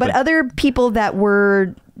chance. But other people that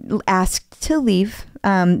were asked to leave,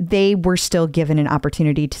 they were still given an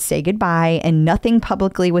opportunity to say goodbye, and nothing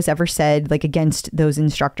publicly was ever said like against those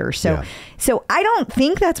instructors. So I don't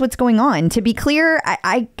think that's what's going on. To be clear,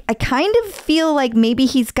 I kind of feel like maybe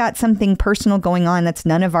he's got something personal going on that's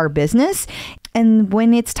none of our business. And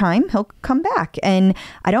when it's time, he'll come back. And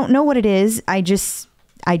I don't know what it is. I just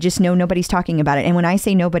know nobody's talking about it. And when I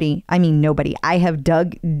say nobody, I mean nobody. I have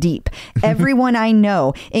dug deep. Everyone I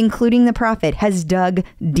know, including the prophet, has dug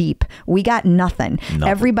deep. We got nothing.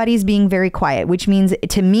 Everybody's being very quiet, which means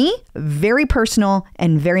to me, very personal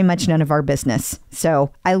and very much none of our business.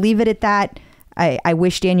 So I leave it at that. I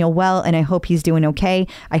wish Daniel well, and I hope he's doing okay.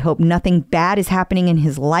 I hope nothing bad is happening in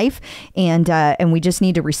his life, and we just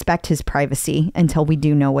need to respect his privacy until we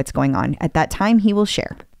do know what's going on. At that time, he will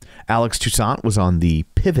share. Alex Toussaint was on the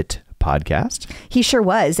Pivot podcast. He sure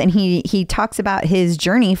was. And he talks about his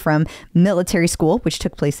journey from military school, which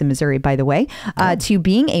took place in Missouri, by the way, to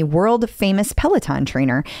being a world famous Peloton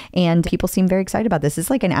trainer. And people seem very excited about this. It's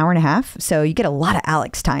like an hour and a half. So you get a lot of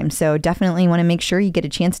Alex time. So definitely want to make sure you get a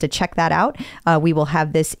chance to check that out. We will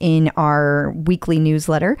have this in our weekly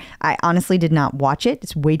newsletter. I honestly did not watch it.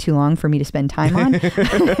 It's way too long for me to spend time on.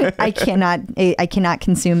 I cannot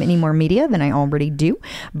consume any more media than I already do,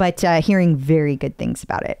 but hearing very good things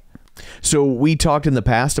about it. So we talked in the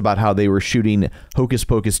past about how they were shooting Hocus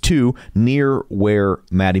Pocus 2 near where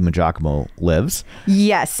Matty Maggiacomo lives.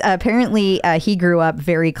 Yes. Apparently, he grew up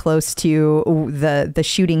very close to the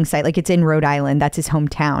shooting site. Like, it's in Rhode Island. That's his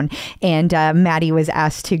hometown. And Matty was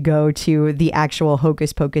asked to go to the actual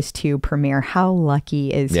Hocus Pocus 2 premiere. How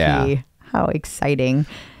lucky is he? How exciting.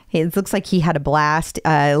 It looks like he had a blast.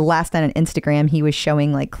 Last night on Instagram, he was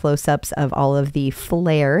showing like close-ups of all of the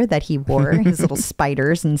flair that he wore, his little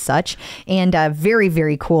spiders and such. And very,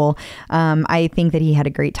 very cool. I think that he had a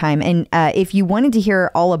great time. And if you wanted to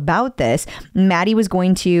hear all about this, Matty was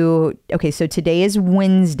going to, so today is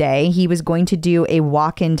Wednesday. He was going to do a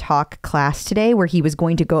walk and talk class today where he was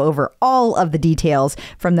going to go over all of the details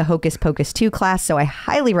from the Hocus Pocus 2 class. So I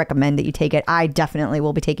highly recommend that you take it. I definitely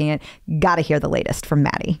will be taking it. Gotta hear the latest from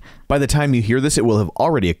Matty. By the time you hear this, it will have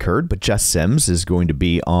already occurred, but Jess Sims is going to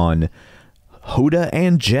be on Hoda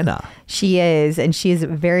and Jenna. She is, and she is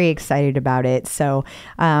very excited about it. So,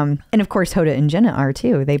 and of course, Hoda and Jenna are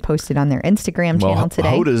too. They posted on their Instagram channel today.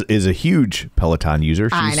 Hoda is a huge Peloton user.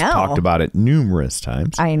 She's talked about it numerous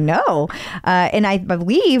times. I know. And I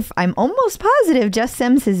believe, I'm almost positive, Jess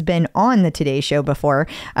Sims has been on the Today Show before.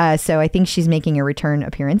 So I think she's making a return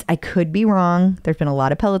appearance. I could be wrong. There's been a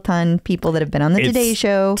lot of Peloton people that have been on the Today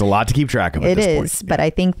Show. It's a lot to keep track of at this point. It is, but I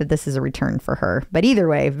think that this is a return for her. But either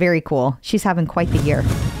way, very cool. She's having quite the year.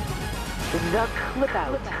 The Clip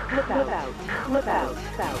Out.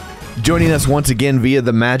 Joining us once again via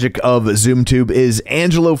the magic of ZoomTube is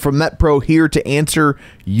Angelo from MetPro, here to answer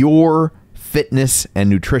your fitness and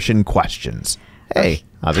nutrition questions. Hey,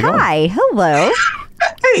 how's it going? Hi, hello.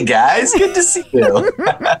 Hey guys, good to see you.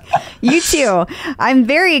 You too. I'm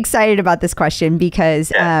very excited about this question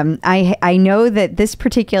because I know that this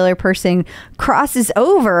particular person crosses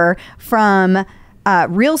over from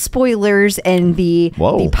real spoilers and the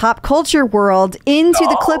pop culture world into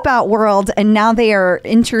the clip out world, and now they are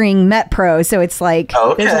entering MetPro. So it's like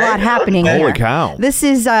there's a lot happening here. Holy cow. This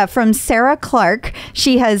is from Sarah Clark.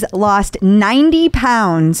 She has lost 90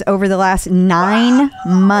 pounds over the last 9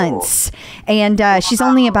 months, and she's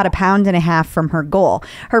only about 1.5 pounds from her goal.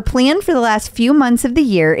 Her plan for the last few months of the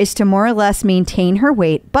year is to more or less maintain her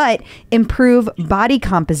weight, but improve body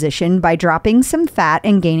composition by dropping some fat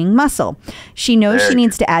and gaining muscle. She knows she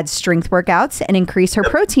needs to add strength workouts and increase her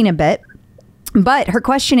protein a bit. But her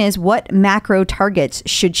question is, what macro targets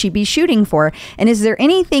should she be shooting for? And is there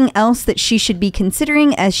anything else that she should be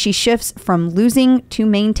considering as she shifts from losing to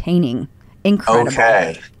maintaining? Incredible.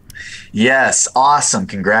 Okay. Yes, awesome.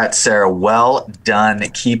 Congrats, Sarah. Well done.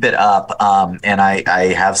 Keep it up. And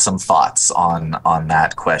I have some thoughts on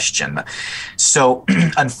that question. So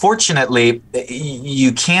unfortunately,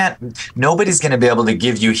 nobody's going to be able to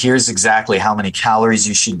give you, here's exactly how many calories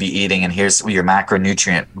you should be eating and here's your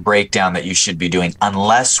macronutrient breakdown that you should be doing,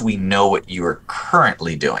 unless we know what you are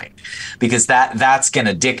currently doing. Because that's going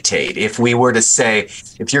to dictate. If we were to say,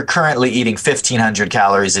 if you're currently eating 1,500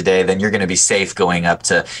 calories a day, then you're going to be safe going up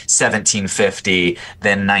to 1,750,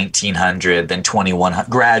 then 1,900, then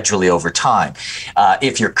 2,100, gradually over time.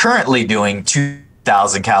 If you're currently doing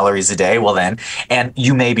 2,000 calories a day, well then, and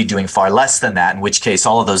you may be doing far less than that, in which case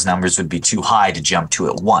all of those numbers would be too high to jump to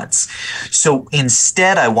at once. So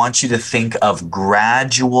instead, I want you to think of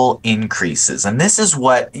gradual increases. And this is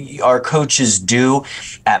what our coaches do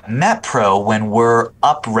at MetPro when we're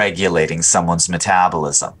upregulating someone's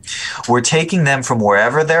metabolism. We're taking them from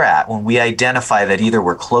wherever they're at when we identify that either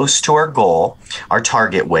we're close to our goal, our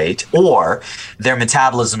target weight, or their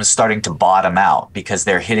metabolism is starting to bottom out because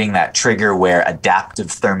they're hitting that trigger where adaptive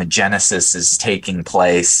thermogenesis is taking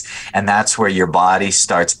place, and that's where your body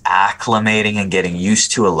starts acclimating and getting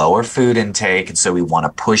used to a lower food intake. And so we want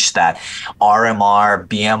to push that RMR,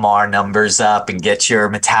 BMR numbers up and get your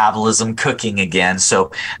metabolism cooking again.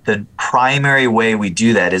 So the primary way we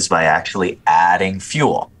do that is by actually adding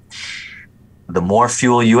fuel. The more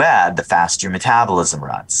fuel you add, the faster your metabolism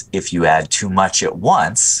runs. If you add too much at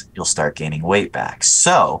once, you'll start gaining weight back.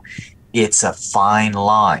 So it's a fine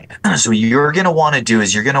line. So what you're going to want to do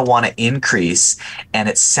is you're going to want to increase, and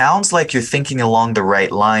it sounds like you're thinking along the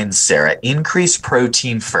right lines, Sarah. Increase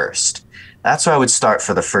protein first. That's where I would start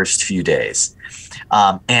for the first few days.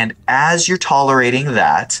 And as you're tolerating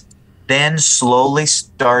that, then slowly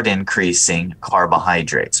start increasing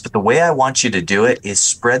carbohydrates. But the way I want you to do it is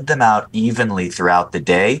spread them out evenly throughout the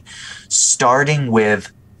day, starting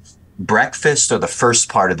with breakfast or the first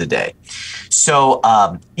part of the day. So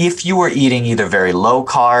if you were eating either very low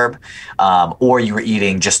carb or you were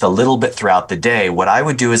eating just a little bit throughout the day, what I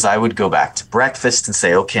would do is I would go back to breakfast and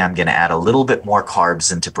say, okay, I'm going to add a little bit more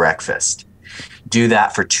carbs into breakfast. Do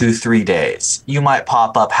that for 2-3 days. You might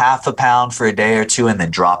pop up 0.5 pound for a day or two and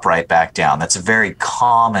then drop right back down. That's a very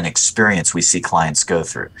common experience we see clients go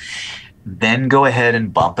through. Then go ahead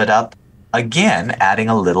and bump it up again, adding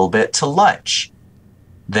a little bit to lunch.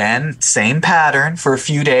 Then same pattern for a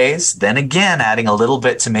few days, then again adding a little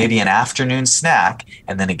bit to maybe an afternoon snack,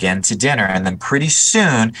 and then again to dinner. And then pretty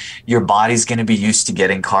soon your body's going to be used to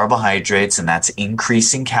getting carbohydrates, and that's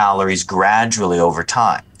increasing calories gradually over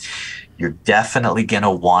time. You're definitely going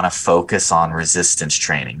to want to focus on resistance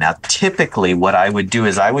training. Now, typically what I would do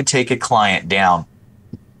is I would take a client down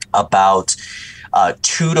about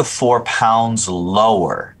 2 to 4 pounds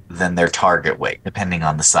lower than their target weight, depending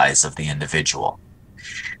on the size of the individual.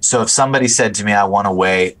 So if somebody said to me, I want to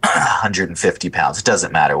weigh 150 pounds, it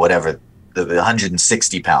doesn't matter, whatever,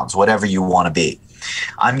 160 pounds, whatever you want to be,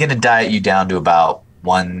 I'm going to diet you down to about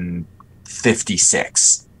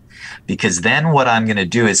 156. because then what I'm going to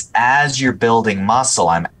do is as you're building muscle,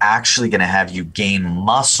 I'm actually going to have you gain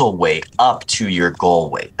muscle weight up to your goal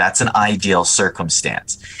weight. That's an ideal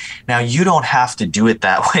circumstance. Now, you don't have to do it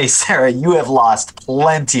that way, Sarah. You have lost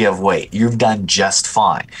plenty of weight. You've done just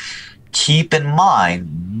fine. Keep in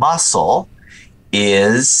mind, muscle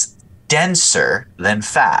is denser than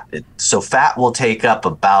fat. So fat will take up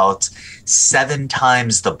about 7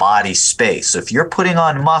 times the body space. So if you're putting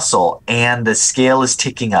on muscle and the scale is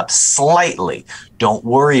ticking up slightly, don't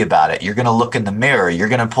worry about it. You're going to look in the mirror. You're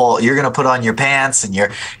going to put on your pants and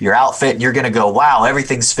your outfit, and you're going to go, wow,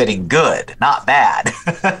 everything's fitting good, not bad,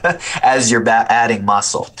 as you're adding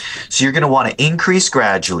muscle. So you're going to want to increase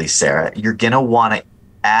gradually, Sarah. You're going to want to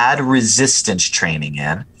add resistance training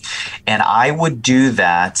in. And I would do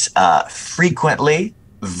that frequently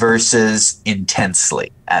versus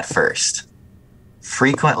intensely at first.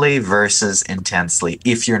 Frequently versus intensely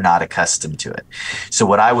if you're not accustomed to it. So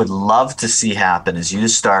what I would love to see happen is you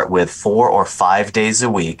start with 4 or 5 days a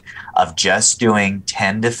week of just doing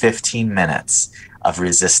 10 to 15 minutes of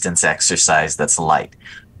resistance exercise that's light.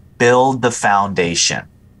 Build the foundation.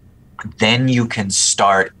 Then you can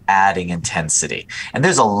start adding intensity. And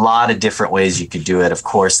there's a lot of different ways you could do it. Of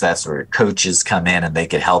course, that's where coaches come in and they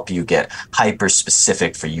could help you get hyper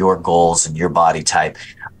specific for your goals and your body type.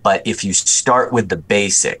 But if you start with the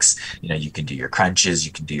basics, you can do your crunches,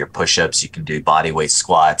 you can do your push-ups, you can do body weight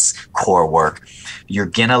squats, core work. You're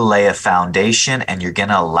going to lay a foundation and you're going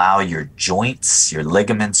to allow your joints, your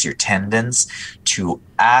ligaments, your tendons to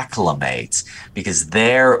acclimate, because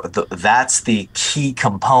that's the key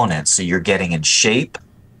component. So you're getting in shape,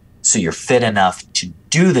 so you're fit enough to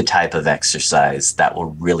do the type of exercise that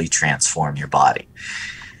will really transform your body.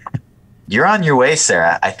 You're on your way,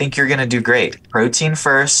 Sarah. I think you're going to do great. Protein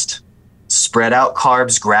first, spread out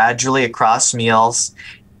carbs gradually across meals,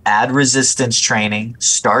 add resistance training,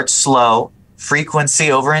 start slow,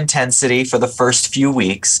 frequency over intensity for the first few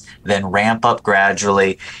weeks, then ramp up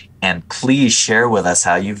gradually, and please share with us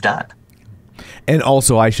how you've done. And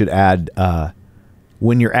also, I should add,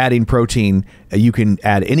 when you're adding protein, you can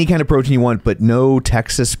add any kind of protein you want, but no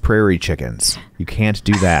Texas prairie chickens. You can't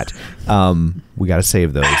do that. We got to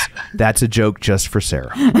save those. That's a joke just for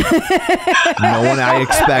Sarah. I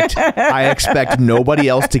expect nobody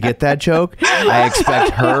else to get that joke. I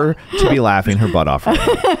expect her to be laughing her butt off.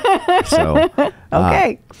 So,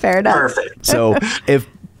 okay, fair enough. Perfect. So if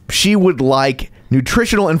she would like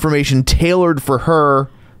nutritional information tailored for her,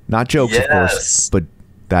 not jokes, of course, but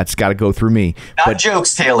that's got to go through me. Not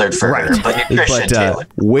jokes tailored for her, but nutrition tailored.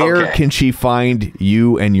 Where can she find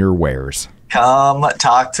you and your wares? Come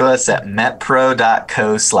talk to us at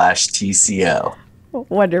metpro.co/TCO.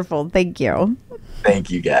 Wonderful. Thank you. Thank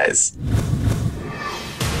you, guys.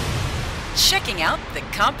 Checking out the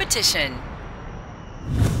competition.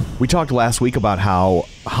 We talked last week about how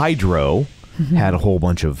Hydro had a whole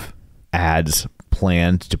bunch of ads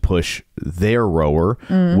planned to push their rower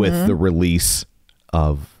with the release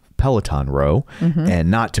of Peloton Row,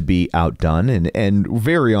 and not to be outdone, and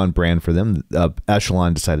very on brand for them.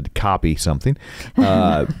 Echelon decided to copy something,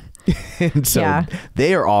 and so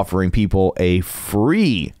they are offering people a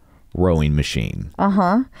free rowing machine.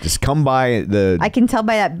 Just come by the. I can tell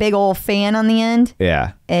by that big old fan on the end.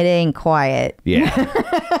 Yeah, it ain't quiet. Yeah,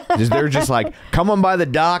 they're just like, come on by the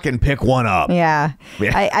dock and pick one up. Yeah.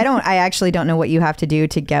 I actually don't know what you have to do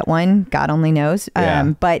to get one. God only knows.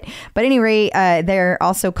 But at any rate, they're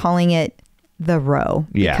also calling it the Row.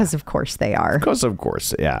 Yeah. Because of course they are. Because of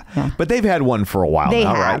course, yeah. But they've had one for a while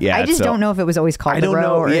now, right? Yeah. I just don't know if it was always called the Row. I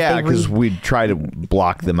don't know. Yeah, because we try to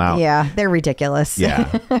block them out. Yeah, they're ridiculous.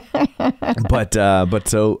 Yeah. But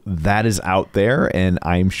so that is out there, and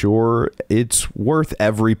I'm sure it's worth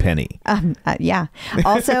every penny. Yeah.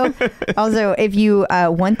 Also, if you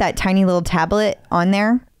want that tiny little tablet on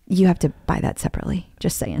there, you have to buy that separately.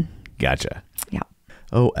 Just saying. Gotcha. Yeah.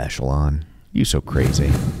 Oh, Echelon, you so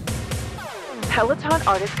crazy. Peloton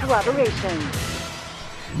artist collaboration.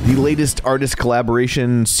 The latest artist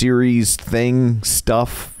collaboration series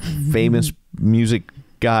stuff, famous music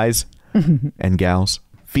guys and gals,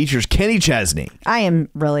 features Kenny Chesney. I am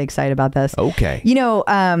really excited about this. Okay.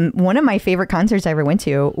 One of my favorite concerts I ever went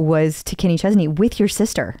to was to Kenny Chesney with your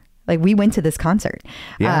sister. Like, we went to this concert.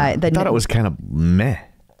 Yeah, I thought it was kind of meh.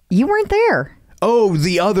 You weren't there. Oh,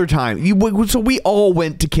 the other time. So we all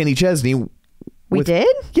went to Kenny Chesney. We did?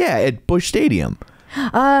 Yeah, at Busch Stadium.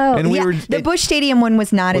 Oh, And the Busch Stadium one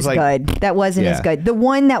was not as good. That wasn't as good. The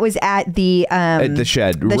one that was at the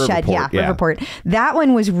Shed, Riverport. That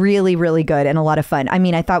one was really, really good and a lot of fun. I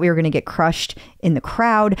mean, I thought we were going to get crushed in the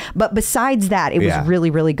crowd, but besides that, it was really,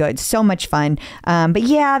 really good. So much fun. But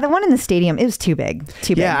yeah, the one in the stadium, it was too big.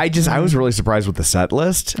 Yeah, I was really surprised with the set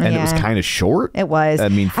list, and it was kind of short. It was. I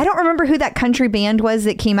mean, I don't remember who that country band was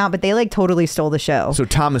that came out, but they like totally stole the show. So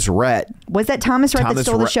Thomas Rhett. Was that Thomas Rhett that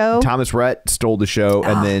stole the show? Thomas Rhett stole the show,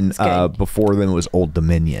 and then before them it was Old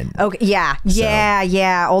Dominion. Okay,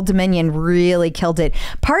 yeah. Old Dominion really killed it.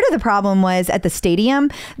 Part of the problem was at the stadium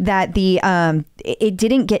that it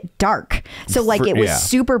didn't get dark. So like it was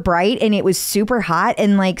super bright and it was super hot,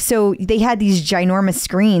 and like so they had these ginormous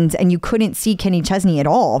screens and you couldn't see Kenny Chesney at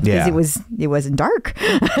all because it wasn't dark.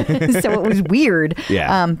 So it was weird.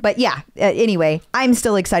 But anyway, I'm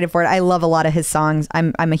still excited for it. I love a lot of his songs.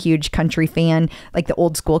 I'm a huge country fan, like the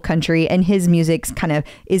old school country, and his music's kind of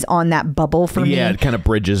is on that bubble for me. Yeah, it kind of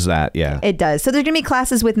bridges that. Yeah, it does. So there's gonna be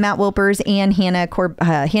classes with Matt Wilpers and Hannah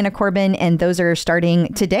Corbin, and those are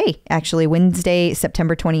starting today, actually Wednesday,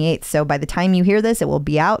 September 28th. So by the time you hear this, it will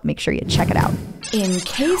be out. Make sure you check it out. In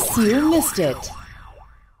case you missed it.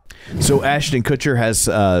 So Ashton Kutcher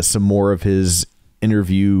has some more of his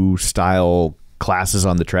interview style classes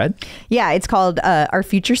on the tread. Yeah, it's called Our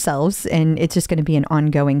Future Selves, and it's just going to be an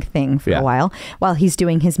ongoing thing for a while he's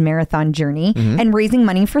doing his marathon journey and raising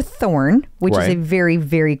money for Thorn, which is a very,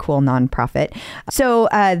 very cool nonprofit. So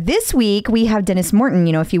this week we have Denis Morton.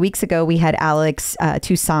 You know, a few weeks ago we had Alex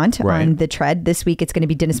Toussaint on the tread. This week it's going to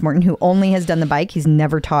be Denis Morton, who only has done the bike. He's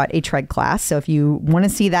never taught a tread class. So if you want to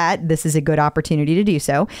see that, this is a good opportunity to do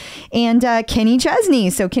so. And Kenny Chesney.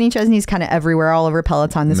 So Kenny Chesney's kind of everywhere, all over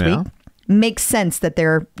Peloton this week. Makes sense that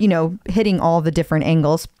they're, hitting all the different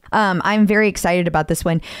angles. I'm very excited about this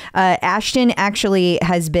one. Ashton actually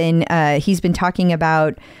has been, he's been talking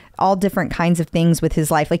about all different kinds of things with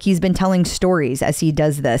his life. Like he's been telling stories as he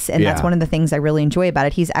does this. And that's one of the things I really enjoy about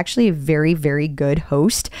it. He's actually a very, very good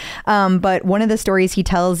host. But one of the stories he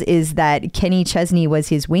tells is that Kenny Chesney was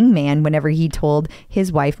his wingman whenever he told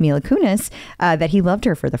his wife, Mila Kunis, that he loved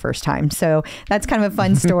her for the first time. So that's kind of a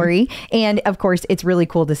fun story. And of course, it's really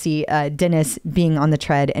cool to see Denis being on the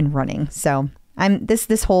tread and running. So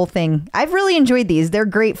this whole thing, I've really enjoyed these. They're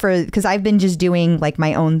great because I've been just doing like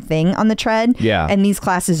my own thing on the tread. Yeah. And these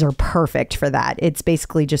classes are perfect for that. It's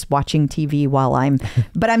basically just watching TV while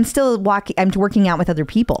but I'm still I'm working out with other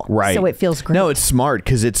people. Right. So it feels great. No, it's smart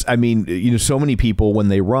because so many people when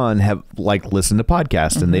they run have listened to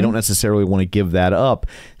podcasts and they don't necessarily want to give that up.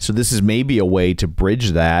 So this is maybe a way to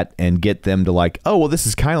bridge that and get them to this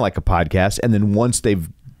is kind of like a podcast. And then once they've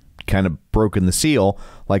kind of broken the seal,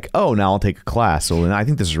 now I'll take a class. So I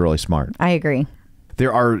think this is really smart. I agree.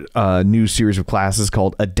 There are a new series of classes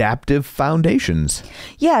called Adaptive Foundations.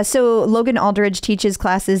 Yeah, so Logan Aldridge teaches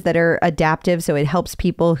classes that are adaptive, so it helps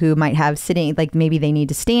people who might have sitting, maybe they need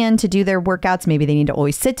to stand to do their workouts, maybe they need to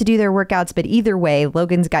always sit to do their workouts, but either way,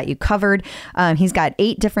 Logan's got you covered. He's got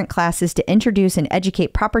 8 different classes to introduce and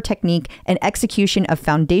educate proper technique and execution of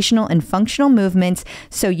foundational and functional movements,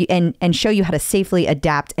 and show you how to safely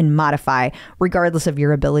adapt and modify regardless of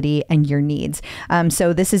your ability and your needs.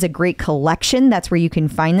 So this is a great collection. That's where you can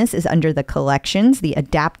find this is under the collections, the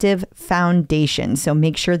Adaptive Foundation. So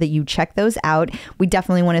make sure that you check those out. We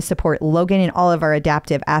definitely want to support Logan and all of our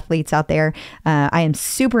adaptive athletes out there. I am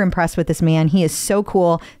super impressed with this man. He is so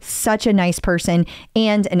cool, such a nice person,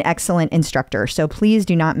 and an excellent instructor. So please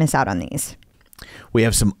do not miss out on these. We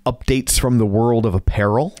have some updates from the world of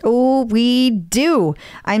apparel. Oh, we do.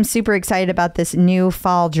 I'm super excited about this new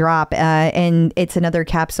fall drop, and it's another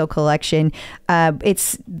capsule collection. I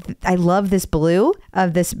love this blue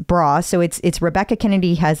of this bra. So it's Rebecca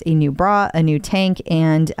Kennedy has a new bra, a new tank,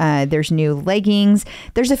 and there's new leggings.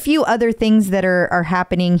 There's a few other things that are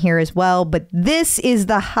happening here as well, but this is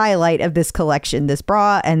the highlight of this collection. This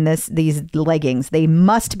bra and these leggings, they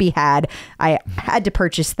must be had. I had to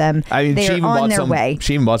purchase them. They're on their way.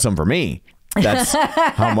 She even bought some for me. That's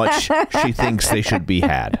how much she thinks they should be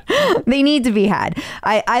had. They need to be had.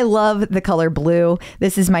 I love the color blue.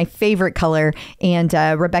 This is my favorite color, and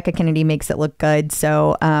Rebecca Kennedy makes it look good.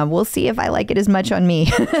 So we'll see if I like it as much on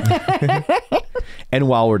me. And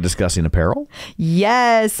while we're discussing apparel.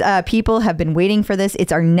 Yes, people have been waiting for this.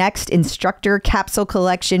 It's our next instructor capsule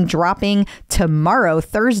collection dropping tomorrow,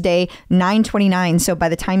 Thursday, 9/29. So by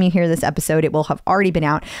the time you hear this episode, it will have already been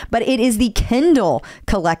out. But it is the Kindle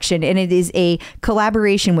collection, and it is a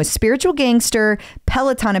collaboration with Spiritual Gangster,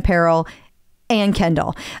 Peloton Apparel, and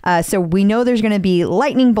Kendall. So we know there's going to be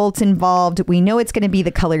lightning bolts involved. We know it's going to be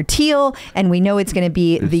the color teal, and we know it's going to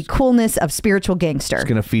be the coolness of Spiritual Gangster. It's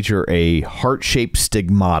going to feature a heart-shaped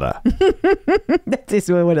stigmata. That's just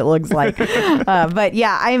what it looks like. But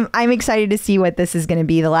yeah, I'm excited to see what this is going to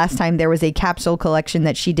be. The last time there was a capsule collection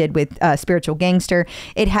that she did with Spiritual Gangster,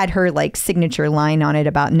 it had her like signature line on it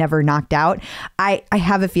about never knocked out. I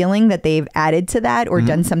have a feeling that they've added to that or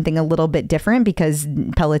done something a little bit different, because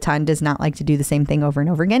Peloton does not like to do the same thing over and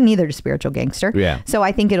over again. Neither does Spiritual Gangster. Yeah. So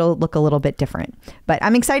I think it'll look a little bit different. But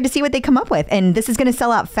I'm excited to see what they come up with. And this is going to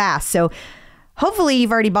sell out fast. So hopefully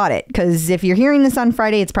you've already bought it, because if you're hearing this on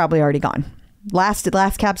Friday, it's probably already gone. Last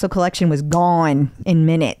capsule collection was gone in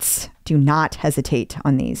minutes. Do not hesitate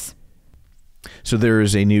on these. So there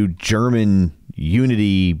is a new German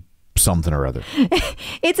Unity something or other.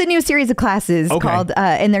 It's a new series of classes called,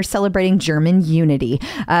 and they're celebrating German Unity.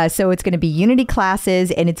 So it's going to be Unity classes,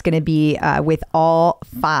 and it's going to be with all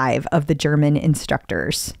 5 of the German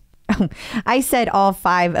instructors. I said all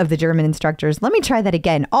 5 of the German instructors. Let me try that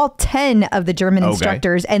again. All 10 of the German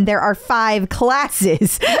instructors, and there are 5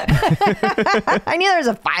 classes. I knew there was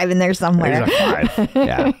a 5 in there somewhere. There's a 5.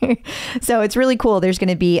 Yeah. So it's really cool. There's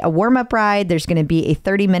going to be a warm-up ride. There's going to be a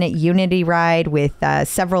 30-minute Unity ride with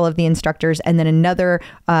several of the instructors, and then another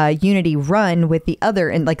Unity run with the other,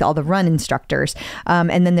 and like all the run instructors.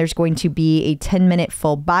 And then there's going to be a 10-minute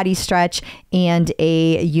full body stretch and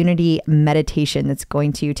a Unity meditation that's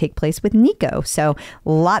going to take place with Nico. So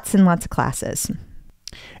lots and lots of classes.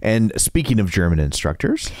 And speaking of German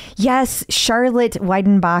instructors. Yes, Charlotte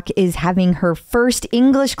Weidenbach is having her first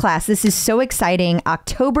English class. This is so exciting.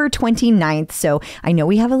 October 29th. So I know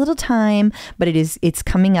we have a little time, but it's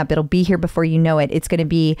coming up. It'll be here before you know it. It's going to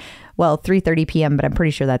be, 3:30 p.m., but I'm pretty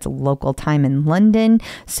sure that's local time in London.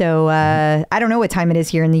 So I don't know what time it is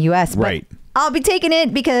here in the U.S. Right. But I'll be taking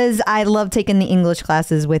it because I love taking the English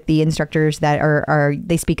classes with the instructors that are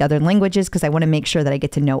they speak other languages, because I want to make sure that I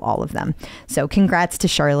get to know all of them. So congrats to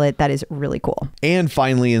Charlotte. That is really cool. And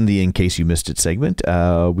finally, in the In Case You Missed It segment,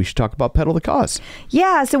 we should talk about Pedal the Cause.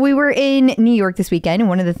 Yeah. So we were in New York this weekend, and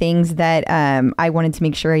one of the things that I wanted to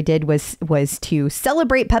make sure I did was to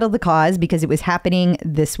celebrate Pedal the Cause, because it was happening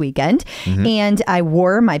this weekend. And I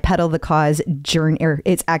wore my Pedal the Cause journey, or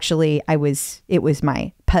it was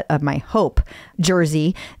my Pet of My Hope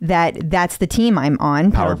jersey. That's the team I'm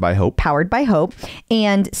on. Powered by Hope.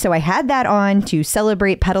 And so I had that on to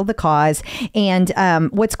celebrate Pedal the Cause. And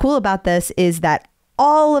what's cool about this is that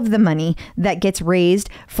all of the money that gets raised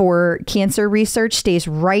for cancer research stays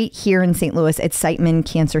right here in St. Louis at Siteman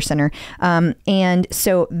Cancer Center. And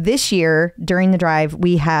so this year during the drive,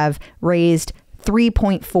 we have raised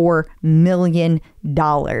 $3.4 million.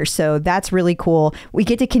 So that's really cool. We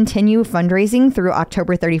get to continue fundraising through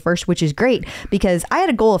October 31st, which is great, because I had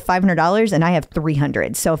a goal of $500 and I have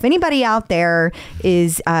 $300. So if anybody out there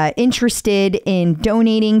is interested in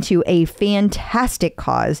donating to a fantastic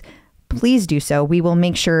cause, please do so. We will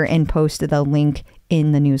make sure and post the link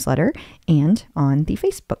in the newsletter and on the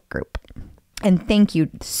Facebook group. And thank you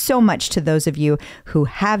so much to those of you who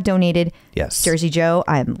have donated. Yes. Jersey Joe,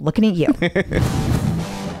 I'm looking at you.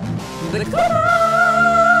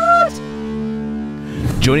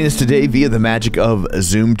 Joining us today via the magic of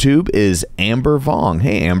ZoomTube is Amber Vong.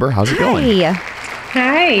 Hey, Amber, how's it going?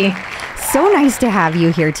 Hi. So nice to have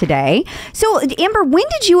you here today. So, Amber, when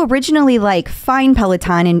did you originally find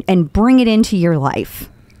Peloton and bring it into your life?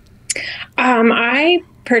 I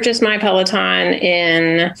purchased my Peloton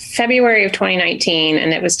in February of 2019,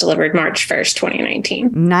 and it was delivered March 1st,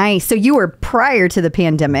 2019. Nice. So you were prior to the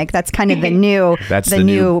pandemic. That's kind of the new... That's the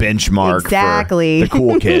new benchmark exactly. for the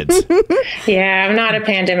cool kids. Yeah, I'm not a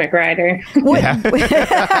pandemic rider. Yeah.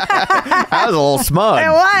 That was a little smug. It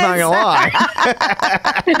was. Not gonna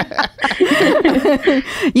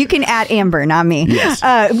lie. You can add Amber, not me. Yes.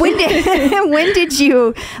 When did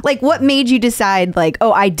you... what made you decide,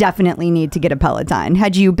 I definitely need to get a Peloton?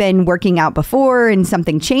 Had you been working out before and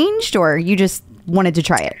something changed, or you just wanted to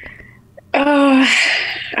try it?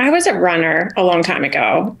 I was a runner a long time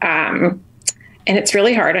ago, and it's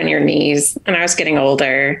really hard on your knees, and I was getting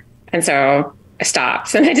older, and so I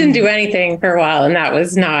stopped and I didn't do anything for a while, and that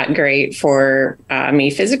was not great for me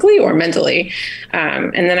physically or mentally.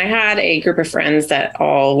 And then I had a group of friends that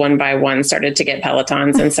all one by one started to get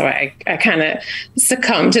Pelotons, and so I kind of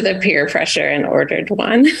succumbed to the peer pressure and ordered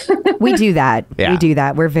one. We do that. Yeah. We do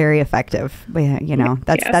that. We're very effective.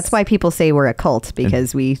 That's why people say we're a cult,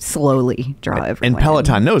 because we slowly draw everyone. And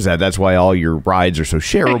Peloton knows that. That's why all your rides are so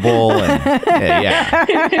shareable. And,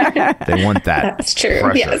 yeah. They want that. That's true.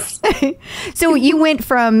 pressure. Yes. So So you went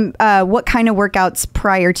from what kind of workouts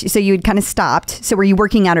prior to, so you had kind of stopped. So were you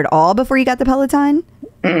working out at all before you got the Peloton?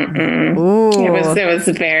 It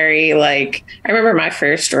was very like, I remember my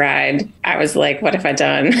first ride. I was like, what have I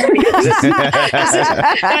done?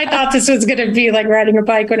 I thought this was going to be like riding a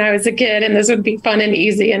bike when I was a kid and this would be fun and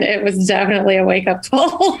easy. And it was definitely a wake up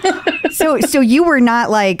call. So you were not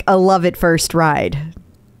like a love at first ride.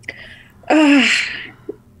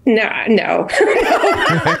 No.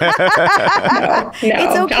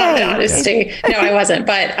 It's okay. Honesty. No, I wasn't.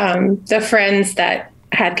 But the friends that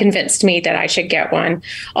had convinced me that I should get one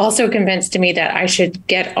also convinced me that I should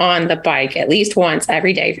get on the bike at least once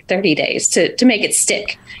every day for 30 days to make it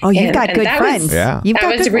stick. Oh, you've got good friends. That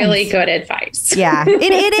was really good advice. Yeah,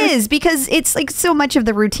 it is, because it's like so much of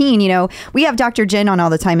the routine. You know, we have Dr. Jen on all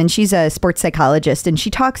the time, and she's a sports psychologist, and she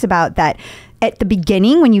talks about that at the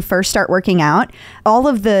beginning, when you first start working out, all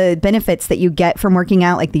of the benefits that you get from working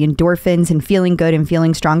out, like the endorphins and feeling good and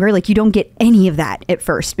feeling stronger, like you don't get any of that at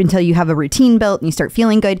first until you have a routine built and you start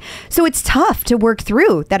feeling good. So it's tough to work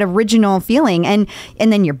through that original feeling. And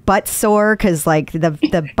then your butt's sore because like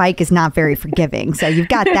the bike is not very forgiving. So you've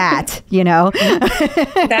got that, you know.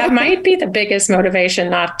 That might be the biggest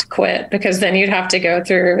motivation not to quit, because then you'd have to go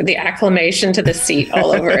through the acclimation to the seat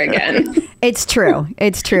all over again. It's true.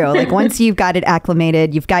 It's true. Like once you've got it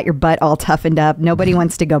acclimated, you've got your butt all toughened up. Nobody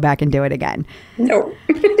wants to go back and do it again. No.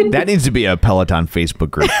 That needs to be a Peloton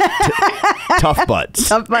Facebook group. Tough butts.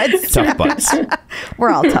 Tough butts. Tough butts. We're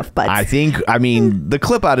all tough butts. I mean, the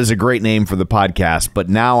Clip Out is a great name for the podcast, but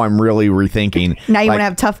now I'm really rethinking. Now you want to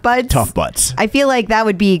have tough butts? Tough butts. I feel like that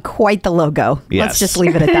would be quite the logo. Yes. Let's just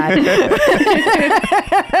leave it at that.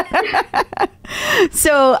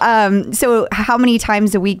 So how many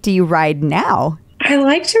times a week do you ride now? I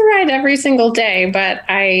like to ride every single day, but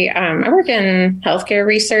I work in healthcare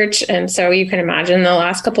research, and so you can imagine the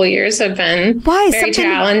last couple of years have been very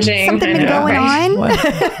challenging. Something been going on?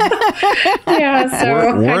 Yeah,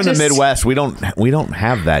 so we're in the Midwest. We don't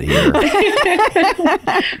have that here.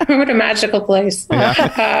 What a magical place.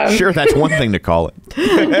 Sure, that's one thing to call it.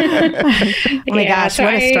 Oh my gosh,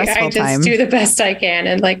 what a stressful time. I just do the best I can,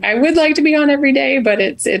 and like I would like to be on every day, but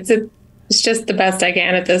it's just the best I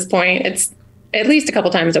can at this point. It's at least a couple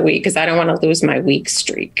times a week because I don't want to lose my week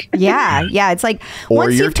streak. Yeah. It's like or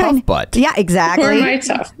your tough butt. Yeah, exactly. Or my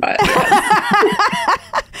tough butt.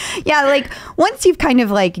 Yeah, like once you've kind of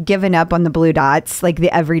like given up on the blue dots, like the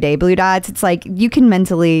everyday blue dots, it's like you can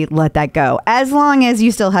mentally let that go as long as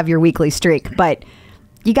you still have your weekly streak. But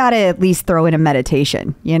you got to at least throw in a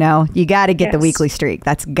meditation, you know? You got to get the weekly streak.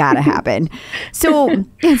 That's got to happen. So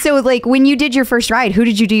like when you did your first ride, who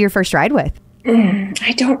did you do your first ride with?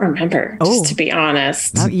 I don't remember, just to be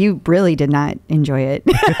honest. No, you really did not enjoy it.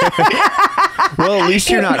 Well, at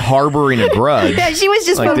least you're not harboring a grudge. Yeah, she was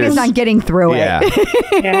just like focused on getting through it.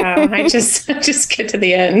 Yeah, I just get to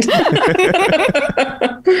the end.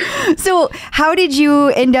 So how did you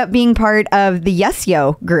end up being part of the Yes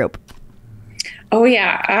Yo group? Oh,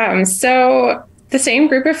 yeah. So the same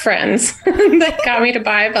group of friends that got me to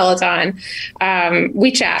buy a Peloton,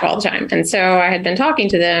 we chat all the time. And so I had been talking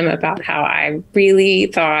to them about how I really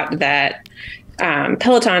thought that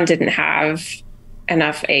Peloton didn't have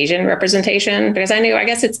enough Asian representation, because I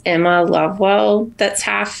guess it's Emma Lovewell that's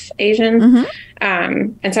half Asian. Mm-hmm.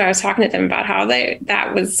 And so I was talking to them about how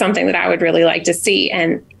that was something that I would really like to see.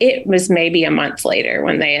 And it was maybe a month later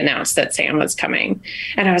when they announced that Sam was coming.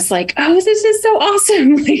 And I was like, oh, this is so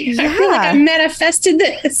awesome. I feel like I manifested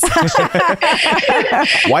this.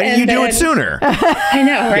 Why didn't you do it sooner? I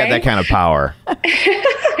know, right? You got that kind of power.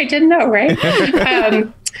 I didn't know, right?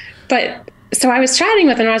 But so I was chatting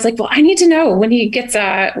with him, and I was like, well, I need to know when he gets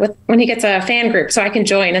a fan group so I can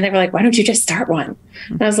join. And they were like, why don't you just start one?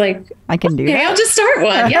 And I was like, I can do that. I'll just start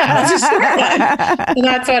one. Yeah, I'll just start one. And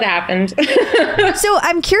that's what happened. So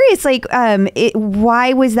I'm curious, like,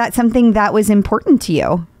 why was that something that was important to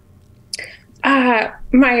you?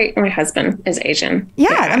 My husband is Asian. Yeah,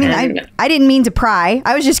 I mean, I didn't mean to pry.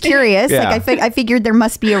 I was just curious. Yeah. Like I figured there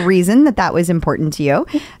must be a reason that was important to you.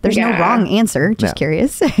 There's no wrong answer. Just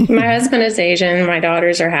curious. My husband is Asian. My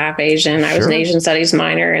daughters are half Asian. I was an Asian studies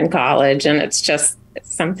minor in college, and it's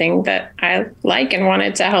something that I like and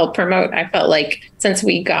wanted to help promote. I felt like since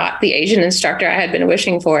we got the Asian instructor I had been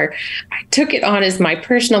wishing for, I took it on as my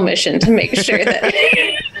personal mission to make sure that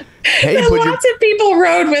Hey, Lots of people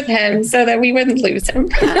rode with him so that we wouldn't lose him.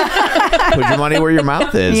 put your money where your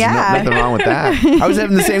mouth is. Yeah. Nothing wrong with that. I was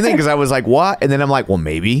having the same thing because I was like, what? And then I'm like, well,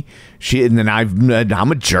 maybe she. And then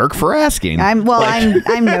I'm a jerk for asking. I'm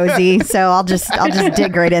nosy, so I'll just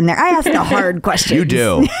dig right in there. I ask the hard questions. You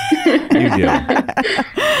do. You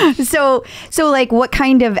do. So like, what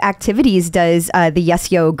kind of activities does the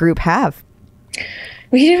Yes Yo group have?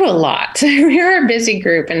 We do a lot. We are a busy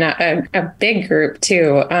group and a big group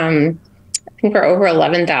too. I think we're over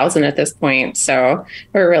 11,000 at this point. So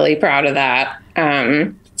we're really proud of that.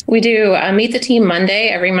 We do Meet the Team Monday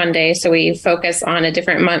every Monday. So we focus on a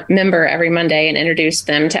different member every Monday and introduce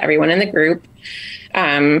them to everyone in the group. We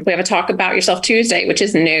have a Talk About Yourself Tuesday, which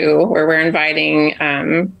is new, where we're inviting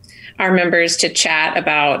our members to chat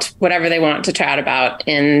about whatever they want to chat about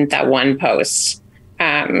in that one post.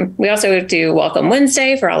 We also do Welcome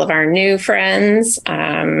Wednesday for all of our new friends.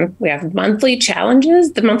 We have monthly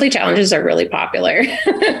challenges. The monthly challenges are really popular.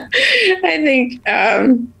 I think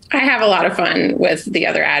I have a lot of fun with the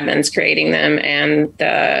other admins creating them, and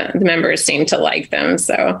the members seem to like them.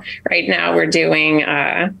 So right now we're doing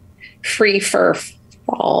free for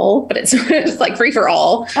fall, but it's like free for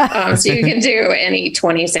all. So you can do any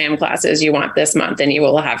 20 SAM classes you want this month, and you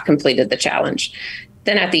will have completed the challenge.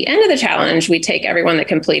 Then at the end of the challenge, we take everyone that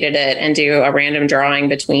completed it and do a random drawing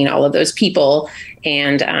between all of those people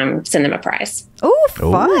and send them a prize. Oh,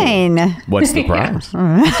 fun. What's the prize?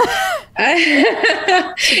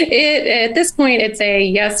 At this point, it's a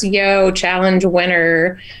Yes Yo challenge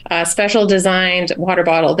winner, special designed water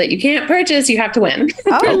bottle that you can't purchase. You have to win.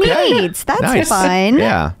 Oh, neat. That's Nice. fun.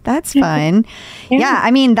 Yeah. That's fun. Yeah.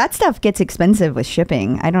 I mean, that stuff gets expensive with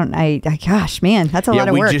shipping. Gosh, man, that's a lot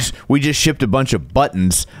of work. We just shipped a bunch of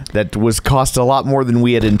buttons that cost a lot more than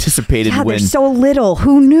we had anticipated Yeah, when there's so little.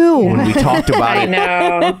 Who knew? when we talked about I it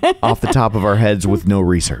know. off the top of our heads with no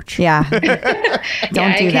research. Yeah. Don't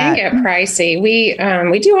do it that. can get pricey. We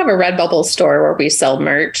do have a Redbubble store where we sell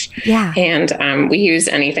merch. Yeah. And we use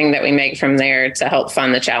anything that we make from there to help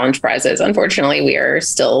fund the challenge prizes. Unfortunately, we are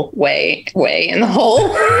still way in the hole.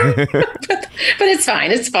 but it's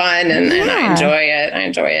fine. It's fun, and I enjoy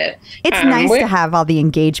it. It's nice to have all the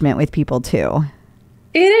engagement with people too.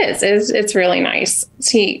 It is. It's really nice.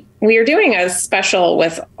 See, we are doing a special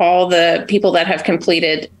with all the people that have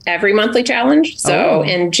completed every monthly challenge. So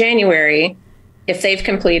in January, if they've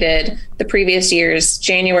completed the previous year's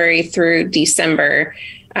January through December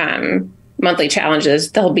monthly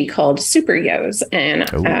challenges, they'll be called Super Yos. And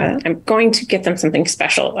I'm going to get them something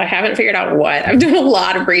special. I haven't figured out what. I'm doing a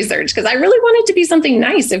lot of research because I really want it to be something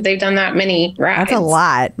nice if they've done that many rides. That's a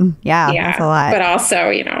lot. Yeah, that's a lot. But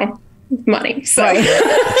also, money. So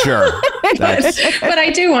Sure. but I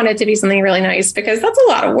do want it to be something really nice because that's a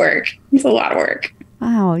lot of work. It's a lot of work.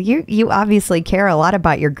 Wow, you obviously care a lot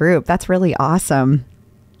about your group. That's really awesome.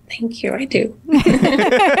 Thank you. I do.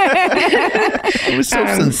 It was so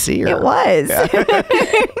sincere. It was.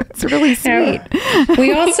 It's really sweet.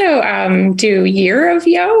 We also do Year of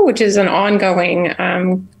Yo, which is an ongoing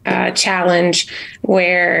challenge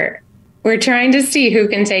where we're trying to see who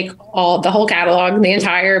can take the whole catalog, the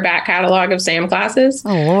entire back catalog of SAM classes.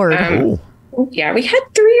 Oh, Lord. Yeah, we had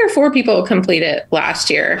 3 or 4 people complete it last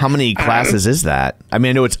year. How many classes is that? I mean,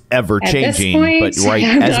 I know it's ever changing, point, but right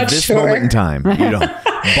I'm as not of this sure. moment in time, you don't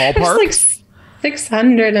ballpark. It's like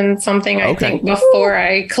 600 and something, I think, before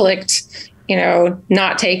I clicked,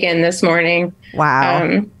 not taken this morning.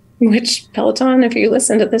 Wow. Which Peloton, if you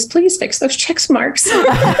listen to this, please fix those check marks.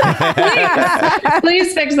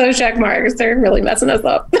 please fix those check marks. They're really messing us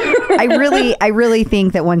up. I really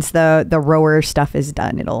think that once the rower stuff is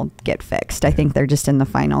done, it'll get fixed. I think they're just in the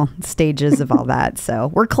final stages of all that.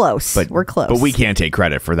 So we're close. We're close. But we can't take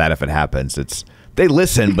credit for that if it happens. They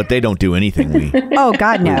listen, but they don't do anything. Oh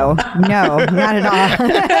God, no, not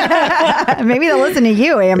at all. Maybe they'll listen to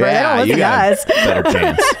you, Amber. Yeah, they don't listen to us. Better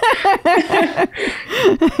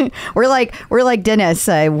chance. We're like Denis.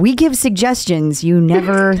 We give suggestions. You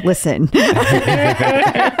never listen.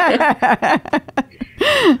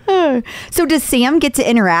 So does Sam get to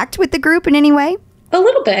interact with the group in any way? A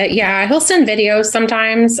little bit, yeah. He'll send videos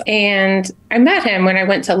sometimes. And I met him when I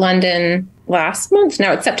went to London last month.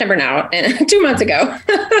 No, it's September now, and 2 months ago.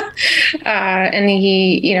 And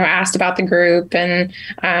he, asked about the group and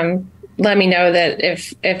let me know that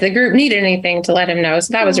if the group needed anything to let him know.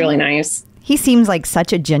 So that was really nice. He seems like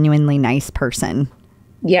such a genuinely nice person.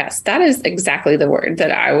 Yes, that is exactly the word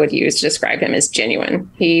that I would use to describe him, as genuine.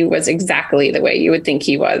 He was exactly the way you would think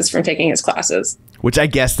he was from taking his classes. Which I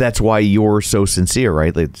guess that's why you're so sincere,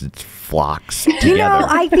 right? It's flocks together. You know,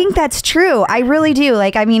 I think that's true. I really do.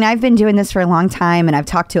 Like, I mean, I've been doing this for a long time and I've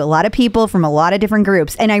talked to a lot of people from a lot of different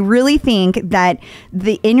groups. And I really think that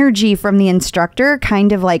the energy from the instructor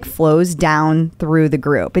kind of like flows down through the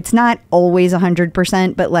group. It's not always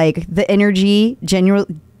 100%, but like the energy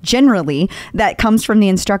generally that comes from the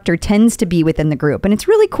instructor tends to be within the group. And it's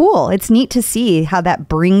really cool. It's neat to see how that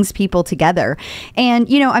brings people together. And,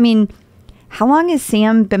 you know, I mean, how long has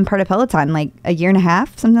Sam been part of Peloton? Like a year and a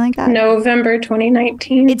half, something like that? November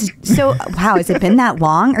 2019. It's so, wow, has it been that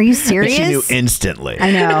long? Are you serious? She knew instantly.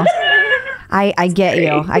 I know. I get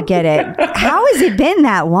you. I get it. How has it been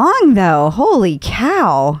that long, though? Holy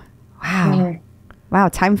cow. Wow. Wow,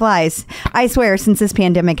 time flies. I swear, since this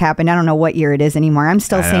pandemic happened, I don't know what year it is anymore. I'm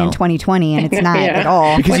still saying 2020, and it's not at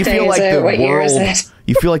all. Because you feel like the What year is world, it?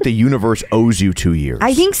 you feel like the universe owes you 2 years.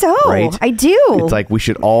 I think so. Right? I do. It's like we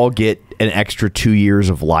should all get an extra 2 years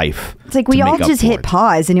of life. It's like to we all make up just for hit it.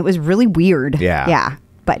 pause, and it was really weird. Yeah. Yeah.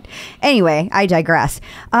 But anyway, I digress.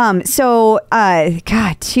 He's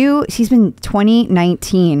been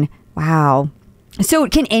 2019. Wow. So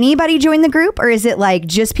can anybody join the group, or is it like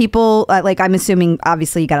just people? Like, I'm assuming,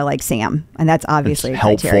 obviously, you got to like Sam, and that's obviously It's a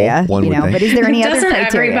criteria. helpful, one would think. But is there any other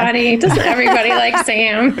criteria? Doesn't everybody like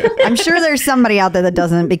Sam? I'm sure there's somebody out there that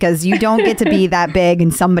doesn't, because you don't get to be that big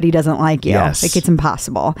and somebody doesn't like you. Yes. Like, it's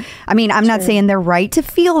impossible. I mean, I'm not saying they're right to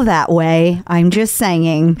feel that way. I'm just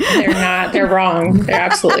saying. They're not. They're wrong. They're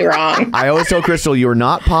absolutely wrong. I always tell Crystal, you're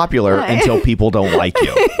not popular until people don't like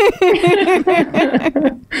you.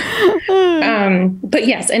 But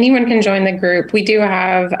yes, anyone can join the group. We do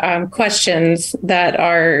have questions that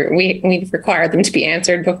we require them to be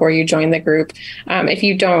answered before you join the group. If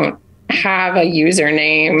you don't have a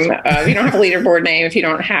username, if you don't have a leaderboard name, if you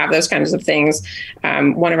don't have those kinds of things,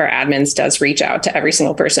 one of our admins does reach out to every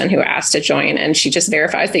single person who asks to join, and she just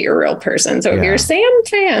verifies that you're a real person. So if you're a Sam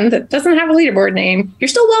fan that doesn't have a leaderboard name, you're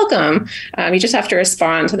still welcome. You just have to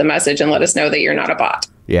respond to the message and let us know that you're not a bot.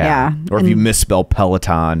 Yeah. Or if you misspell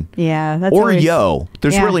Peloton. Yeah. That's Or always, yo.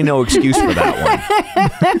 There's really no excuse for that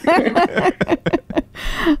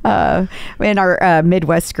one. In our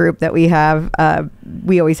Midwest group that we have,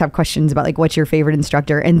 we always have questions about like, what's your favorite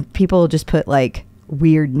instructor? And people just put like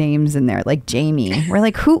weird names in there, like Jamie. We're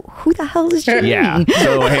like, who the hell is Jamie? Yeah.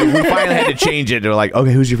 So hey, we finally had to change it. They're like,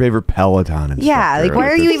 okay, who's your favorite Peloton instructor? Yeah, like, why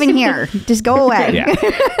are you even here? Just go away. Yeah.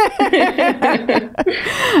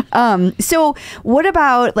 So what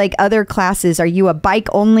about like other classes? Are you a bike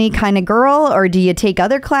only kind of girl, or do you take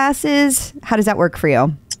other classes? How does that work for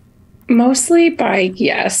you? Mostly bike,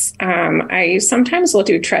 yes. I sometimes will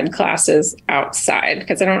do tread classes outside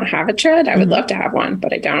because I don't have a tread. I would love to have one,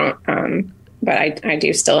 but I don't. But I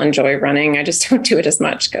do still enjoy running. I just don't do it as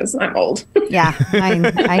much because I'm old. Yeah,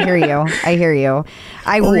 I hear you. I hear you.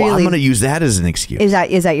 I'm going to use that as an excuse. Is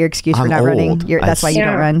that your excuse for I'm not running? old. That's why you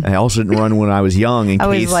don't run. I also didn't run when I was young in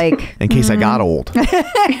case I got old.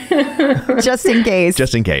 Just in case.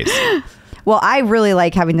 Just in case. Well, I really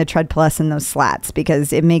like having the Tread Plus and those slats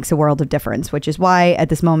because it makes a world of difference, which is why at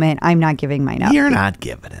this moment I'm not giving mine up. You're not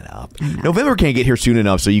giving it up. November can't get here soon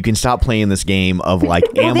enough so you can stop playing this game of like,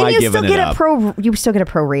 am I giving it up? You still get a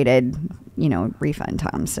prorated, refund,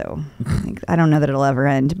 Tom. So I don't know that it'll ever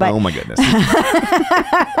end. But oh my goodness.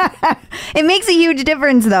 It makes a huge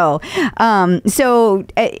difference though. So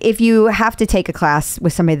if you have to take a class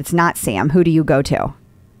with somebody that's not Sam, who do you go to?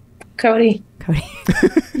 Cody.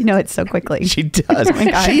 You know it so quickly. She does.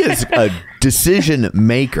 She is a decision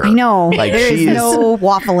maker. I know. Like there is no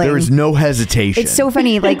waffling. There is no hesitation. It's so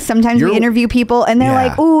funny. Like sometimes we interview people and they're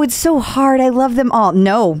like, "Oh, it's so hard. I love them all."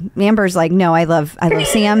 No, Amber's like, "No, I love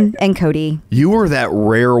Sam and Cody." You are that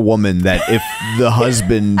rare woman that if the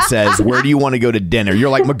husband says, "Where do you want to go to dinner?"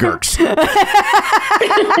 You're like, "McGurk's."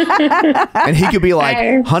 And he could be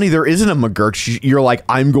like, "Honey, there isn't a McGurk's." You're like,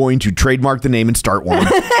 "I'm going to trademark the name and start one."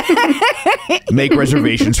 Make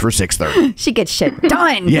reservations for 6:30. She gets shit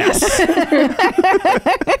done. Yes.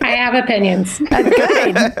 I have opinions.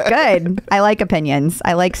 Good. I like opinions.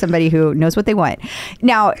 I like somebody who knows what they want.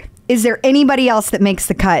 Now, is there anybody else that makes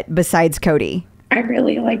the cut besides Cody? I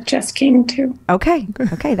really like Jess King too. Okay,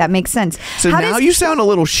 that makes sense. So now you sound a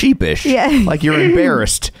little sheepish. Yeah. Like you're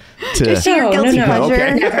embarrassed. Is she your guilty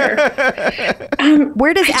pleasure? Okay.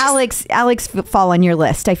 Where does Alex fall on your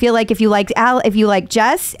list? I feel like if you like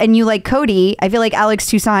Jess and you like Cody, I feel like Alex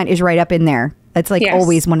Toussaint is right up in there. That's like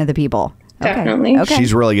always one of the people. Definitely. Okay.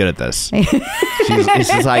 She's really good at this. It's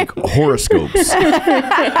just like horoscopes,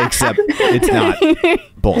 except it's not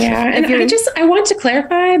bullshit. Yeah, and I want to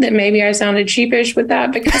clarify that maybe I sounded sheepish with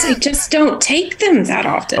that because I just don't take them that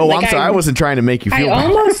often. Oh, I'm sorry. I wasn't trying to make you feel bad. I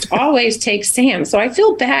almost always take Sam, so I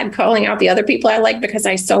feel bad calling out the other people I like because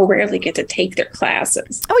I so rarely get to take their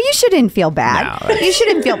classes. Oh, you shouldn't feel bad. No. You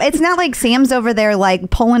shouldn't feel. It's not like Sam's over there like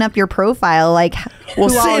pulling up your profile like well,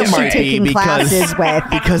 who all Sam is she might taking be classes with.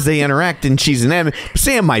 because they interact and she's an admin.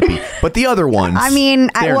 Sam might be, but the other ones. I mean,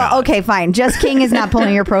 not. okay, fine. Just King is not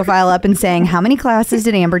pulling your profile up and saying how many classes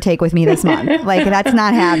did Amber take with me this month. Like that's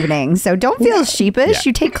not happening. So don't feel sheepish. Yeah.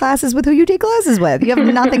 You take classes with who you take classes with. You have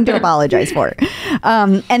nothing to apologize for.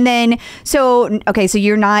 And then so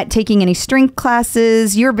you're not taking any strength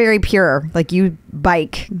classes. You're very pure. Like you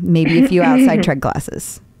bike, maybe a few outside tread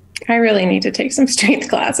classes. I really need to take some strength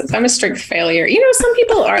classes. I'm a strength failure. You know, some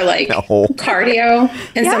people are like cardio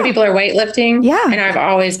and some people are weightlifting. Yeah. And I've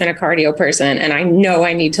always been a cardio person and I know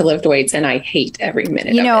I need to lift weights and I hate every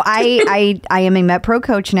minute You know, of it. I am a Met Pro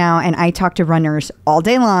coach now and I talk to runners all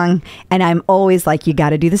day long and I'm always like, you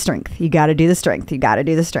got to do the strength. You got to do the strength. You got to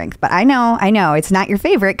do the strength. But I know it's not your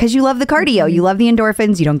favorite because you love the cardio. You love the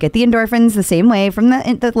endorphins. You don't get the endorphins the same way from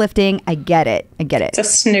the lifting. I get it. It's a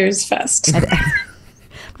snooze fest.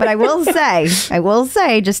 But I will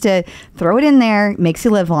say, just to throw it in there, makes you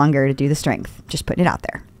live longer to do the strength. Just putting it out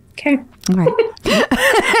there. Okay. All right.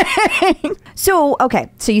 So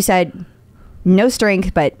you said no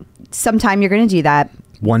strength, but sometime you're going to do that.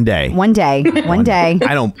 One day. One day.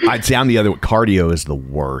 I'd say I'm the other. Cardio is the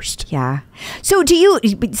worst. Yeah. So do you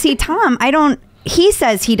see, Tom, he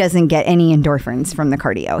says he doesn't get any endorphins from the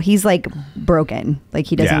cardio. He's like broken. Like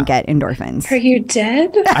he doesn't get endorphins. Are you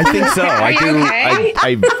dead? I think so. I do. Okay?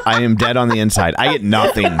 I am dead on the inside. I get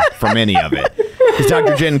nothing from any of it. Because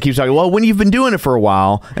Dr. Jen keeps talking, well, when you've been doing it for a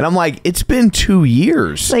while, and I'm like, it's been 2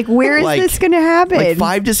 years. Like, where is this going to happen? Like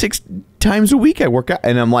 5 to 6 times a week I work out,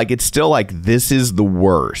 and I'm like, it's still like, this is the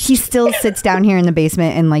worst. He still sits down here in the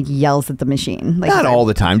basement and like yells at the machine. Like, not all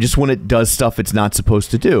the time, just when it does stuff it's not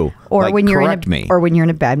supposed to do. Or like, when you're or when you're in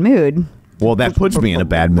a bad mood. Well, that puts me in a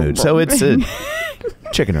bad mood. So it's a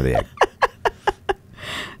chicken or the egg.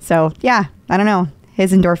 So yeah, I don't know.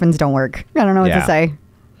 His endorphins don't work. I don't know what to say.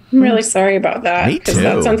 I'm really sorry about that. Me too.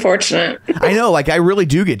 That's unfortunate. I know, like I really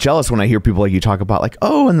do get jealous when I hear people like you talk about like,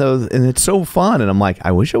 oh, and it's so fun, and I'm like,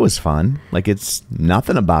 I wish it was fun. Like it's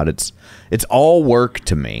nothing about it. It's all work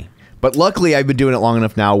to me. But luckily, I've been doing it long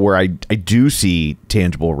enough now where I do see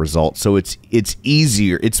tangible results. So it's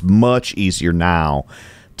easier. It's much easier now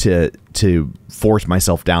to force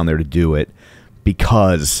myself down there to do it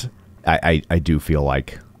because I do feel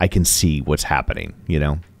like I can see what's happening. You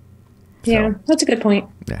know. Yeah, that's a good point.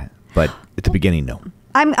 Yeah, but at the beginning, no.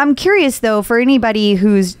 I'm curious though, for anybody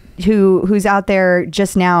who's out there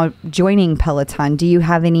just now joining Peloton, do you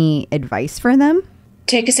have any advice for them?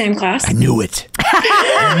 Take a Sam class. I knew it.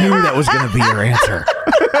 I knew that was going to be your answer.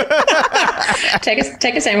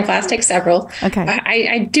 Take a Sam class. Take several. Okay.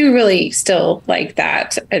 I do really still like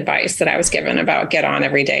that advice that I was given about get on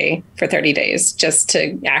every day for 30 days, just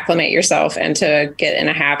to acclimate yourself and to get in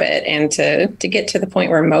a habit and to get to the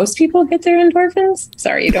point where most people get their endorphins.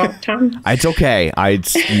 Sorry, you don't, Tom. It's okay.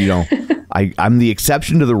 I'm the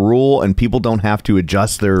exception to the rule, and people don't have to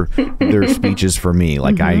adjust their speeches for me.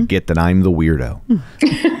 Like I get that I'm the weirdo.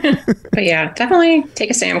 But yeah, definitely take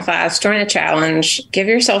a Sam class, join a challenge, give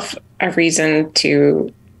yourself a reason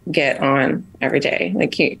to get on every day.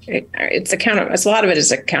 Like it's a lot of it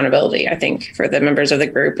is accountability. I think for the members of the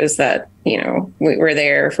group is that, you know, we're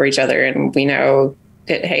there for each other and we know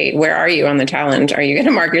that, hey, where are you on the challenge? Are you going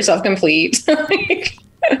to mark yourself complete?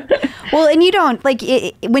 Well, and you don't like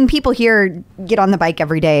when people hear get on the bike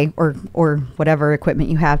every day or whatever equipment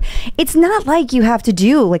you have, it's not like you have to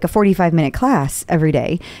do like a 45-minute class every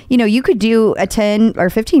day. You know, you could do a 10 or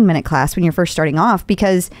 15-minute class when you're first starting off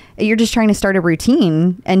because you're just trying to start a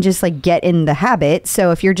routine and just like get in the habit.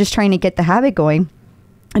 So if you're just trying to get the habit going,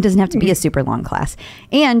 it doesn't have to be a super long class.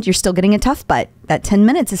 And you're still getting a tough butt. That 10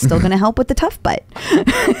 minutes is still going to help with the tough butt.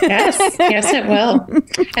 Yes, it will.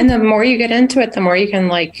 And the more you get into it, the more you can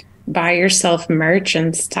like buy yourself merch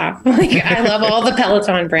and stuff. Like I love all the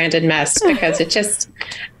Peloton branded mess because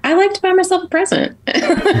I like to buy myself a present.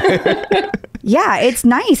 Yeah, it's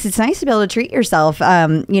nice. It's nice to be able to treat yourself.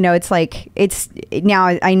 You know, it's like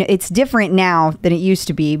I know it's different now than it used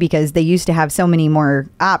to be because they used to have so many more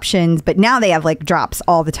options, but now they have like drops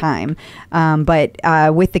all the time. But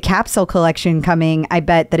with the capsule collection coming, I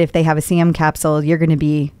bet that if they have a Sam capsule, you're going to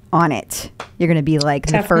be on it. You're going to be like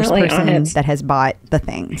Definitely the first person that has bought the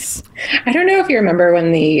things. I don't know if you remember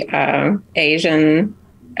when the Asian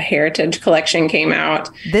a heritage collection came out.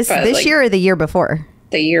 This year or the year before?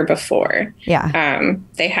 The year before. Yeah.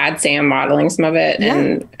 They had Sam modeling some of it,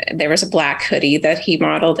 and there was a black hoodie that he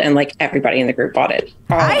modeled, and like everybody in the group bought it.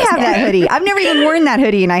 I have that hoodie. I've never even worn that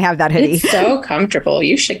hoodie, and I have that hoodie. It's so comfortable.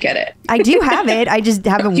 You should get it. I do have it. I just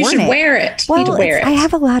haven't You worn should it. wear it. Well, You need to wear it. I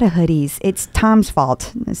have a lot of hoodies. It's Tom's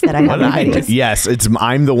fault is that I have hoodies. Yes,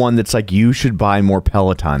 I'm the one that's like, you should buy more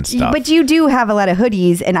Peloton stuff. But you do have a lot of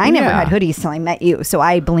hoodies, and I never had hoodies till I met you, so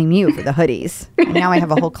I blame you for the hoodies. And now I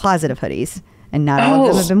have a whole closet of hoodies, and not all of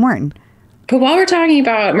them have been worn. But while we're talking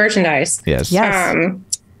about merchandise, Yes.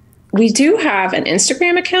 we do have an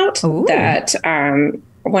Instagram account that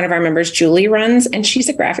one of our members, Julie, runs, and she's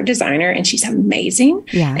a graphic designer, and she's amazing.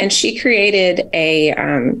 Yeah. And she created a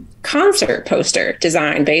concert poster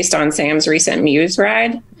design based on Sam's recent Muse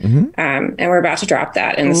ride, and we're about to drop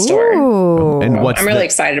that in the store. And I'm really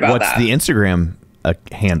excited about that. What's the Instagram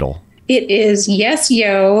handle? It is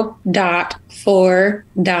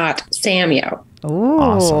yesyo.for.samyo. Oh,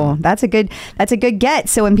 Awesome. that's a good get.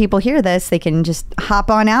 So when people hear this, they can just hop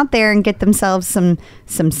on out there and get themselves some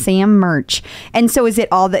Sam merch. And so is it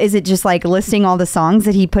just like listing all the songs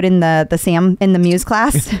that he put in the Sam in the Muse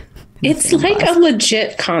class? It's like a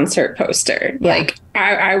legit concert poster. Yeah. Like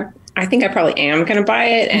I think I probably am going to buy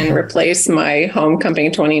it and replace my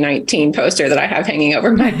Homecoming 2019 poster that I have hanging over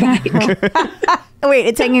my bike. Wait,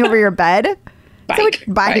 it's hanging over your bed?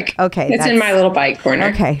 Bike. Okay. It's in my little bike corner.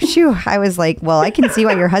 Okay. Phew. I was like, well, I can see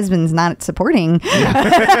why your husband's not supporting. She's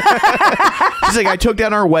like, I took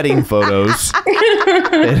down our wedding photos.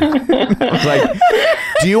 I was like,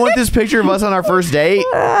 do you want this picture of us on our first date?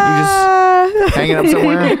 You just hanging up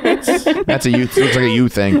somewhere? That's a youth. Looks like a you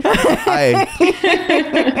thing.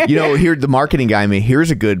 Here the marketing guy.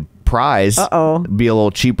 Here's a good prize. Be a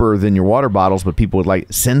little cheaper than your water bottles, but people would like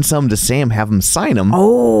send some to Sam, have him sign them,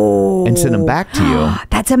 and send them back to you.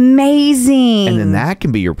 That's amazing. And then that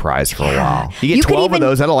can be your prize for a while. You get 12 of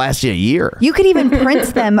those. That'll last you a year. You could even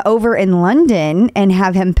print them over in London and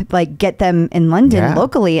have him like get them in London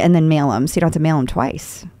locally and then mail them, so you don't have to mail them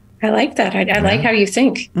twice. I like that. I like how you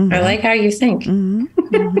think. I like how you think.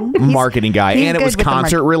 Marketing guy. And it was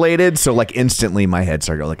concert related. So like instantly my head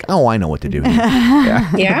started like, oh, I know what to do here.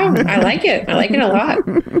 Yeah, I like it. I like it a lot.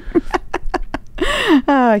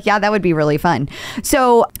 Yeah, that would be really fun.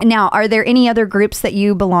 So now, are there any other groups that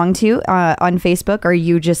you belong to on Facebook? Or are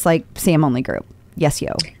you just like Sam only group? Yes,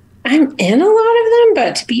 yo. I'm in a lot of them,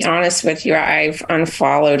 but to be honest with you, I've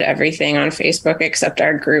unfollowed everything on Facebook except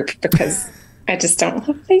our group because I just don't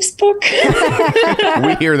love Facebook.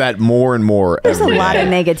 We hear that more and more. There's a lot of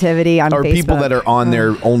negativity on Facebook. Or people that are on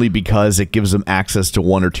there only because it gives them access to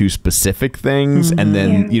one or two specific things. And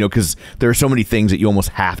then, because there are so many things that you almost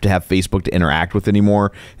have to have Facebook to interact with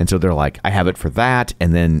anymore. And so they're like, I have it for that.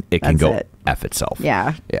 And then it can go F itself.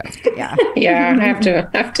 Yeah. Yeah, I have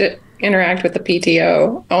to interact with the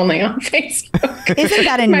PTO only on Facebook. Isn't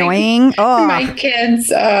that annoying? My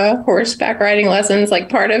kids' horseback riding lessons, like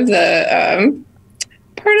part of the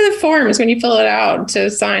forms when you fill it out to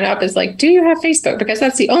sign up is like, do you have Facebook? Because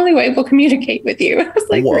that's the only way we'll communicate with you. I was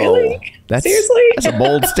like, whoa. Really? Seriously? That's a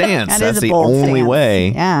bold stance. That's the bold only stance. way.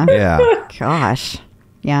 Yeah. Gosh.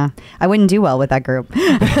 Yeah. I wouldn't do well with that group.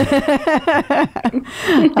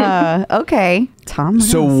 Okay. Tom.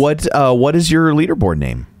 So what is your leaderboard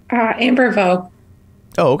name? Amber Vo.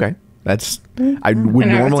 Oh, okay. That's I would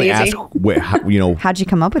normally ask how'd you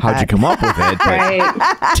come up with that? How'd you come up with it? But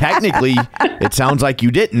Right. technically, it sounds like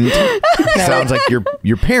you didn't. It sounds like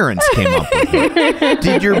your parents came up with it.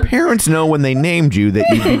 Did your parents know when they named you that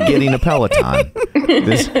you'd be getting a Peloton?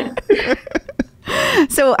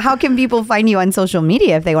 So how can people find you on social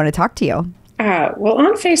media if they want to talk to you? Well,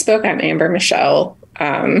 on Facebook, I'm Amber Michelle.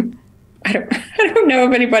 I don't know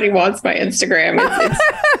if anybody wants my Instagram.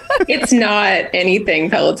 It's not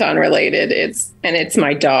anything Peloton related. It's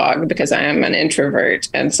my dog because I am an introvert,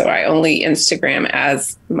 and so I only Instagram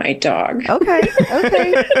as my dog. Okay.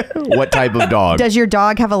 What type of dog? Does your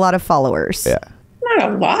dog have a lot of followers? Yeah.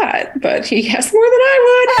 Not a lot, but he has more than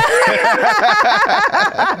I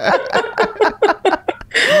would.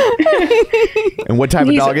 And what type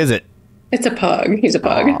of dog is it? It's a pug. He's a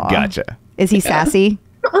pug. Gotcha. Is he sassy?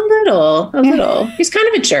 A little. He's kind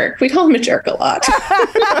of a jerk. We call him a jerk a lot.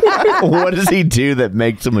 What does he do that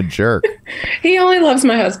makes him a jerk? He only loves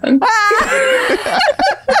my husband.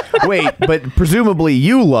 Wait, but presumably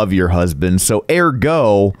you love your husband, so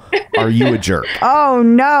ergo, are you a jerk? Oh,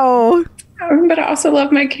 no. But I also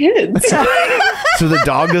love my kids. So the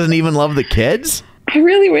dog doesn't even love the kids? I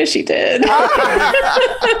really wish he did.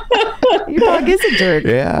 Your dog is a jerk.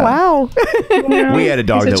 Yeah. Wow. We had a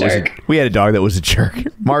dog He's a that jerk. was a jerk.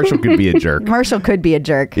 Marshall could be a jerk. Marshall could be a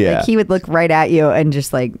jerk. Yeah. Like, he would look right at you and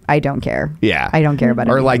just like, I don't care. Yeah. I don't care about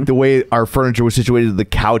it. Or like the way our furniture was situated, the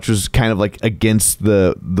couch was kind of like against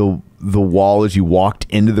the wall as you walked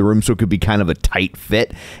into the room, so it could be kind of a tight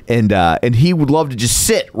fit. And he would love to just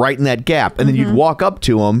sit right in that gap, and then you'd walk up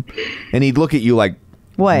to him, and he'd look at you like,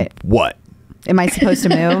 What? What? Am I supposed to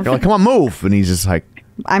move? You're like, come on, move. And he's just like,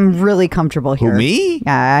 I'm really comfortable here. Who, me?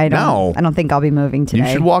 Yeah, I don't. No. I don't think I'll be moving today.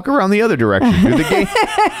 You should walk around the other direction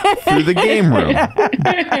through the game room.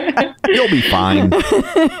 You'll be fine.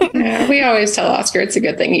 Yeah, we always tell Oscar it's a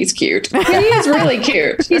good thing he's cute. He is really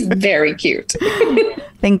cute. He's very cute.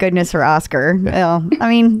 Thank goodness for Oscar. Well, I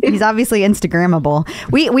mean, he's obviously Instagrammable.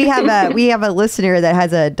 We have a listener that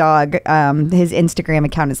has a dog. His Instagram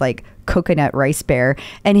account is like Coconut Rice Bear,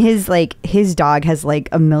 and his dog has like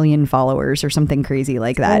 1 million followers or something crazy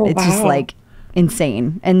like that. Oh, it's just wow. like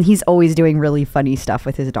insane, and he's always doing really funny stuff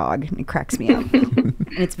with his dog. It cracks me up.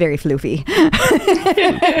 It's very floofy.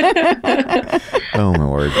 Oh my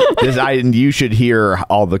word! You should hear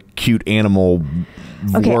all the cute animal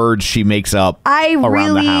words she makes up. I around the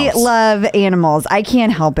really house. love animals. I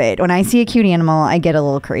can't help it. When I see a cute animal, I get a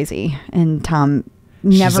little crazy, and Tom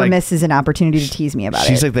never misses an opportunity to tease me about it.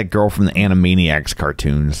 She's like that girl from the Animaniacs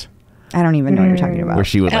cartoons. I don't even know what you're talking about. Where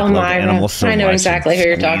she would like, love Elmira. animals so much. I know exactly who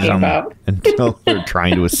you're squeeze talking them about. Until they're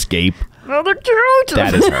trying to escape. Oh, they're cute.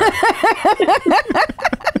 That is her.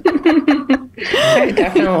 I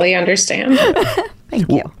definitely understand.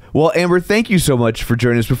 Thank you. Well, Amber, thank you so much for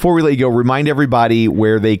joining us. Before we let you go, remind everybody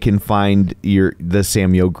where they can find the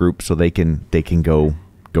Samyo group so they can go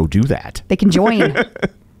do that. They can join.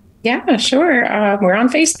 Yeah, sure. We're on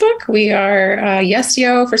Facebook. We are Yes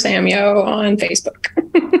Yo for Samyo on Facebook.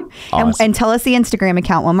 Awesome. And tell us the Instagram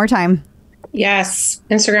account one more time. Yes.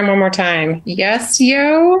 Instagram one more time.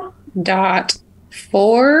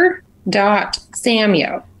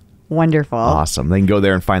 YesYo.for.Samyo. Wonderful. Awesome. They can go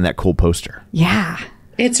there and find that cool poster. Yeah.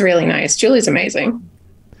 It's really nice. Julie's amazing.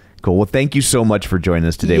 Cool. Well, thank you so much for joining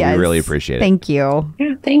us today. Yes. We really appreciate it. Thank you.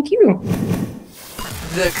 Yeah, thank you.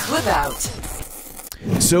 The Clip Out.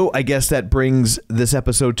 So I guess that brings this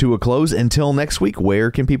episode to a close. Until next week, where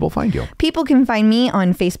can people find you? People can find me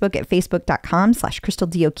on Facebook at facebook.com/Crystal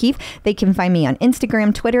D. O'Keefe. They can find me on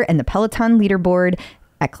Instagram, Twitter, and the Peloton leaderboard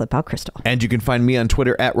at Clip Out Crystal. And you can find me on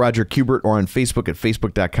Twitter at Roger Kubert or on Facebook at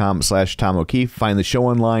facebook.com/Tom O'Keefe. Find the show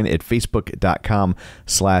online at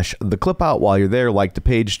facebook.com/The Clip Out. While you're there, like the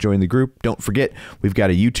page, join the group. Don't forget, we've got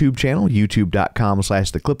a YouTube channel,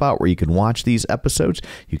 youtube.com/The Clip Out, where you can watch these episodes.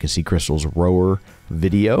 You can see Crystal's rower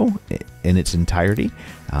video in its entirety,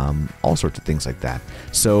 all sorts of things like that.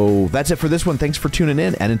 So that's it for this one. Thanks for tuning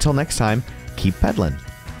in. And until next time, keep pedaling.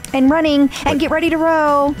 And running, and get ready to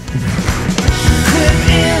row. Clip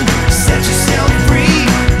in, set yourself free.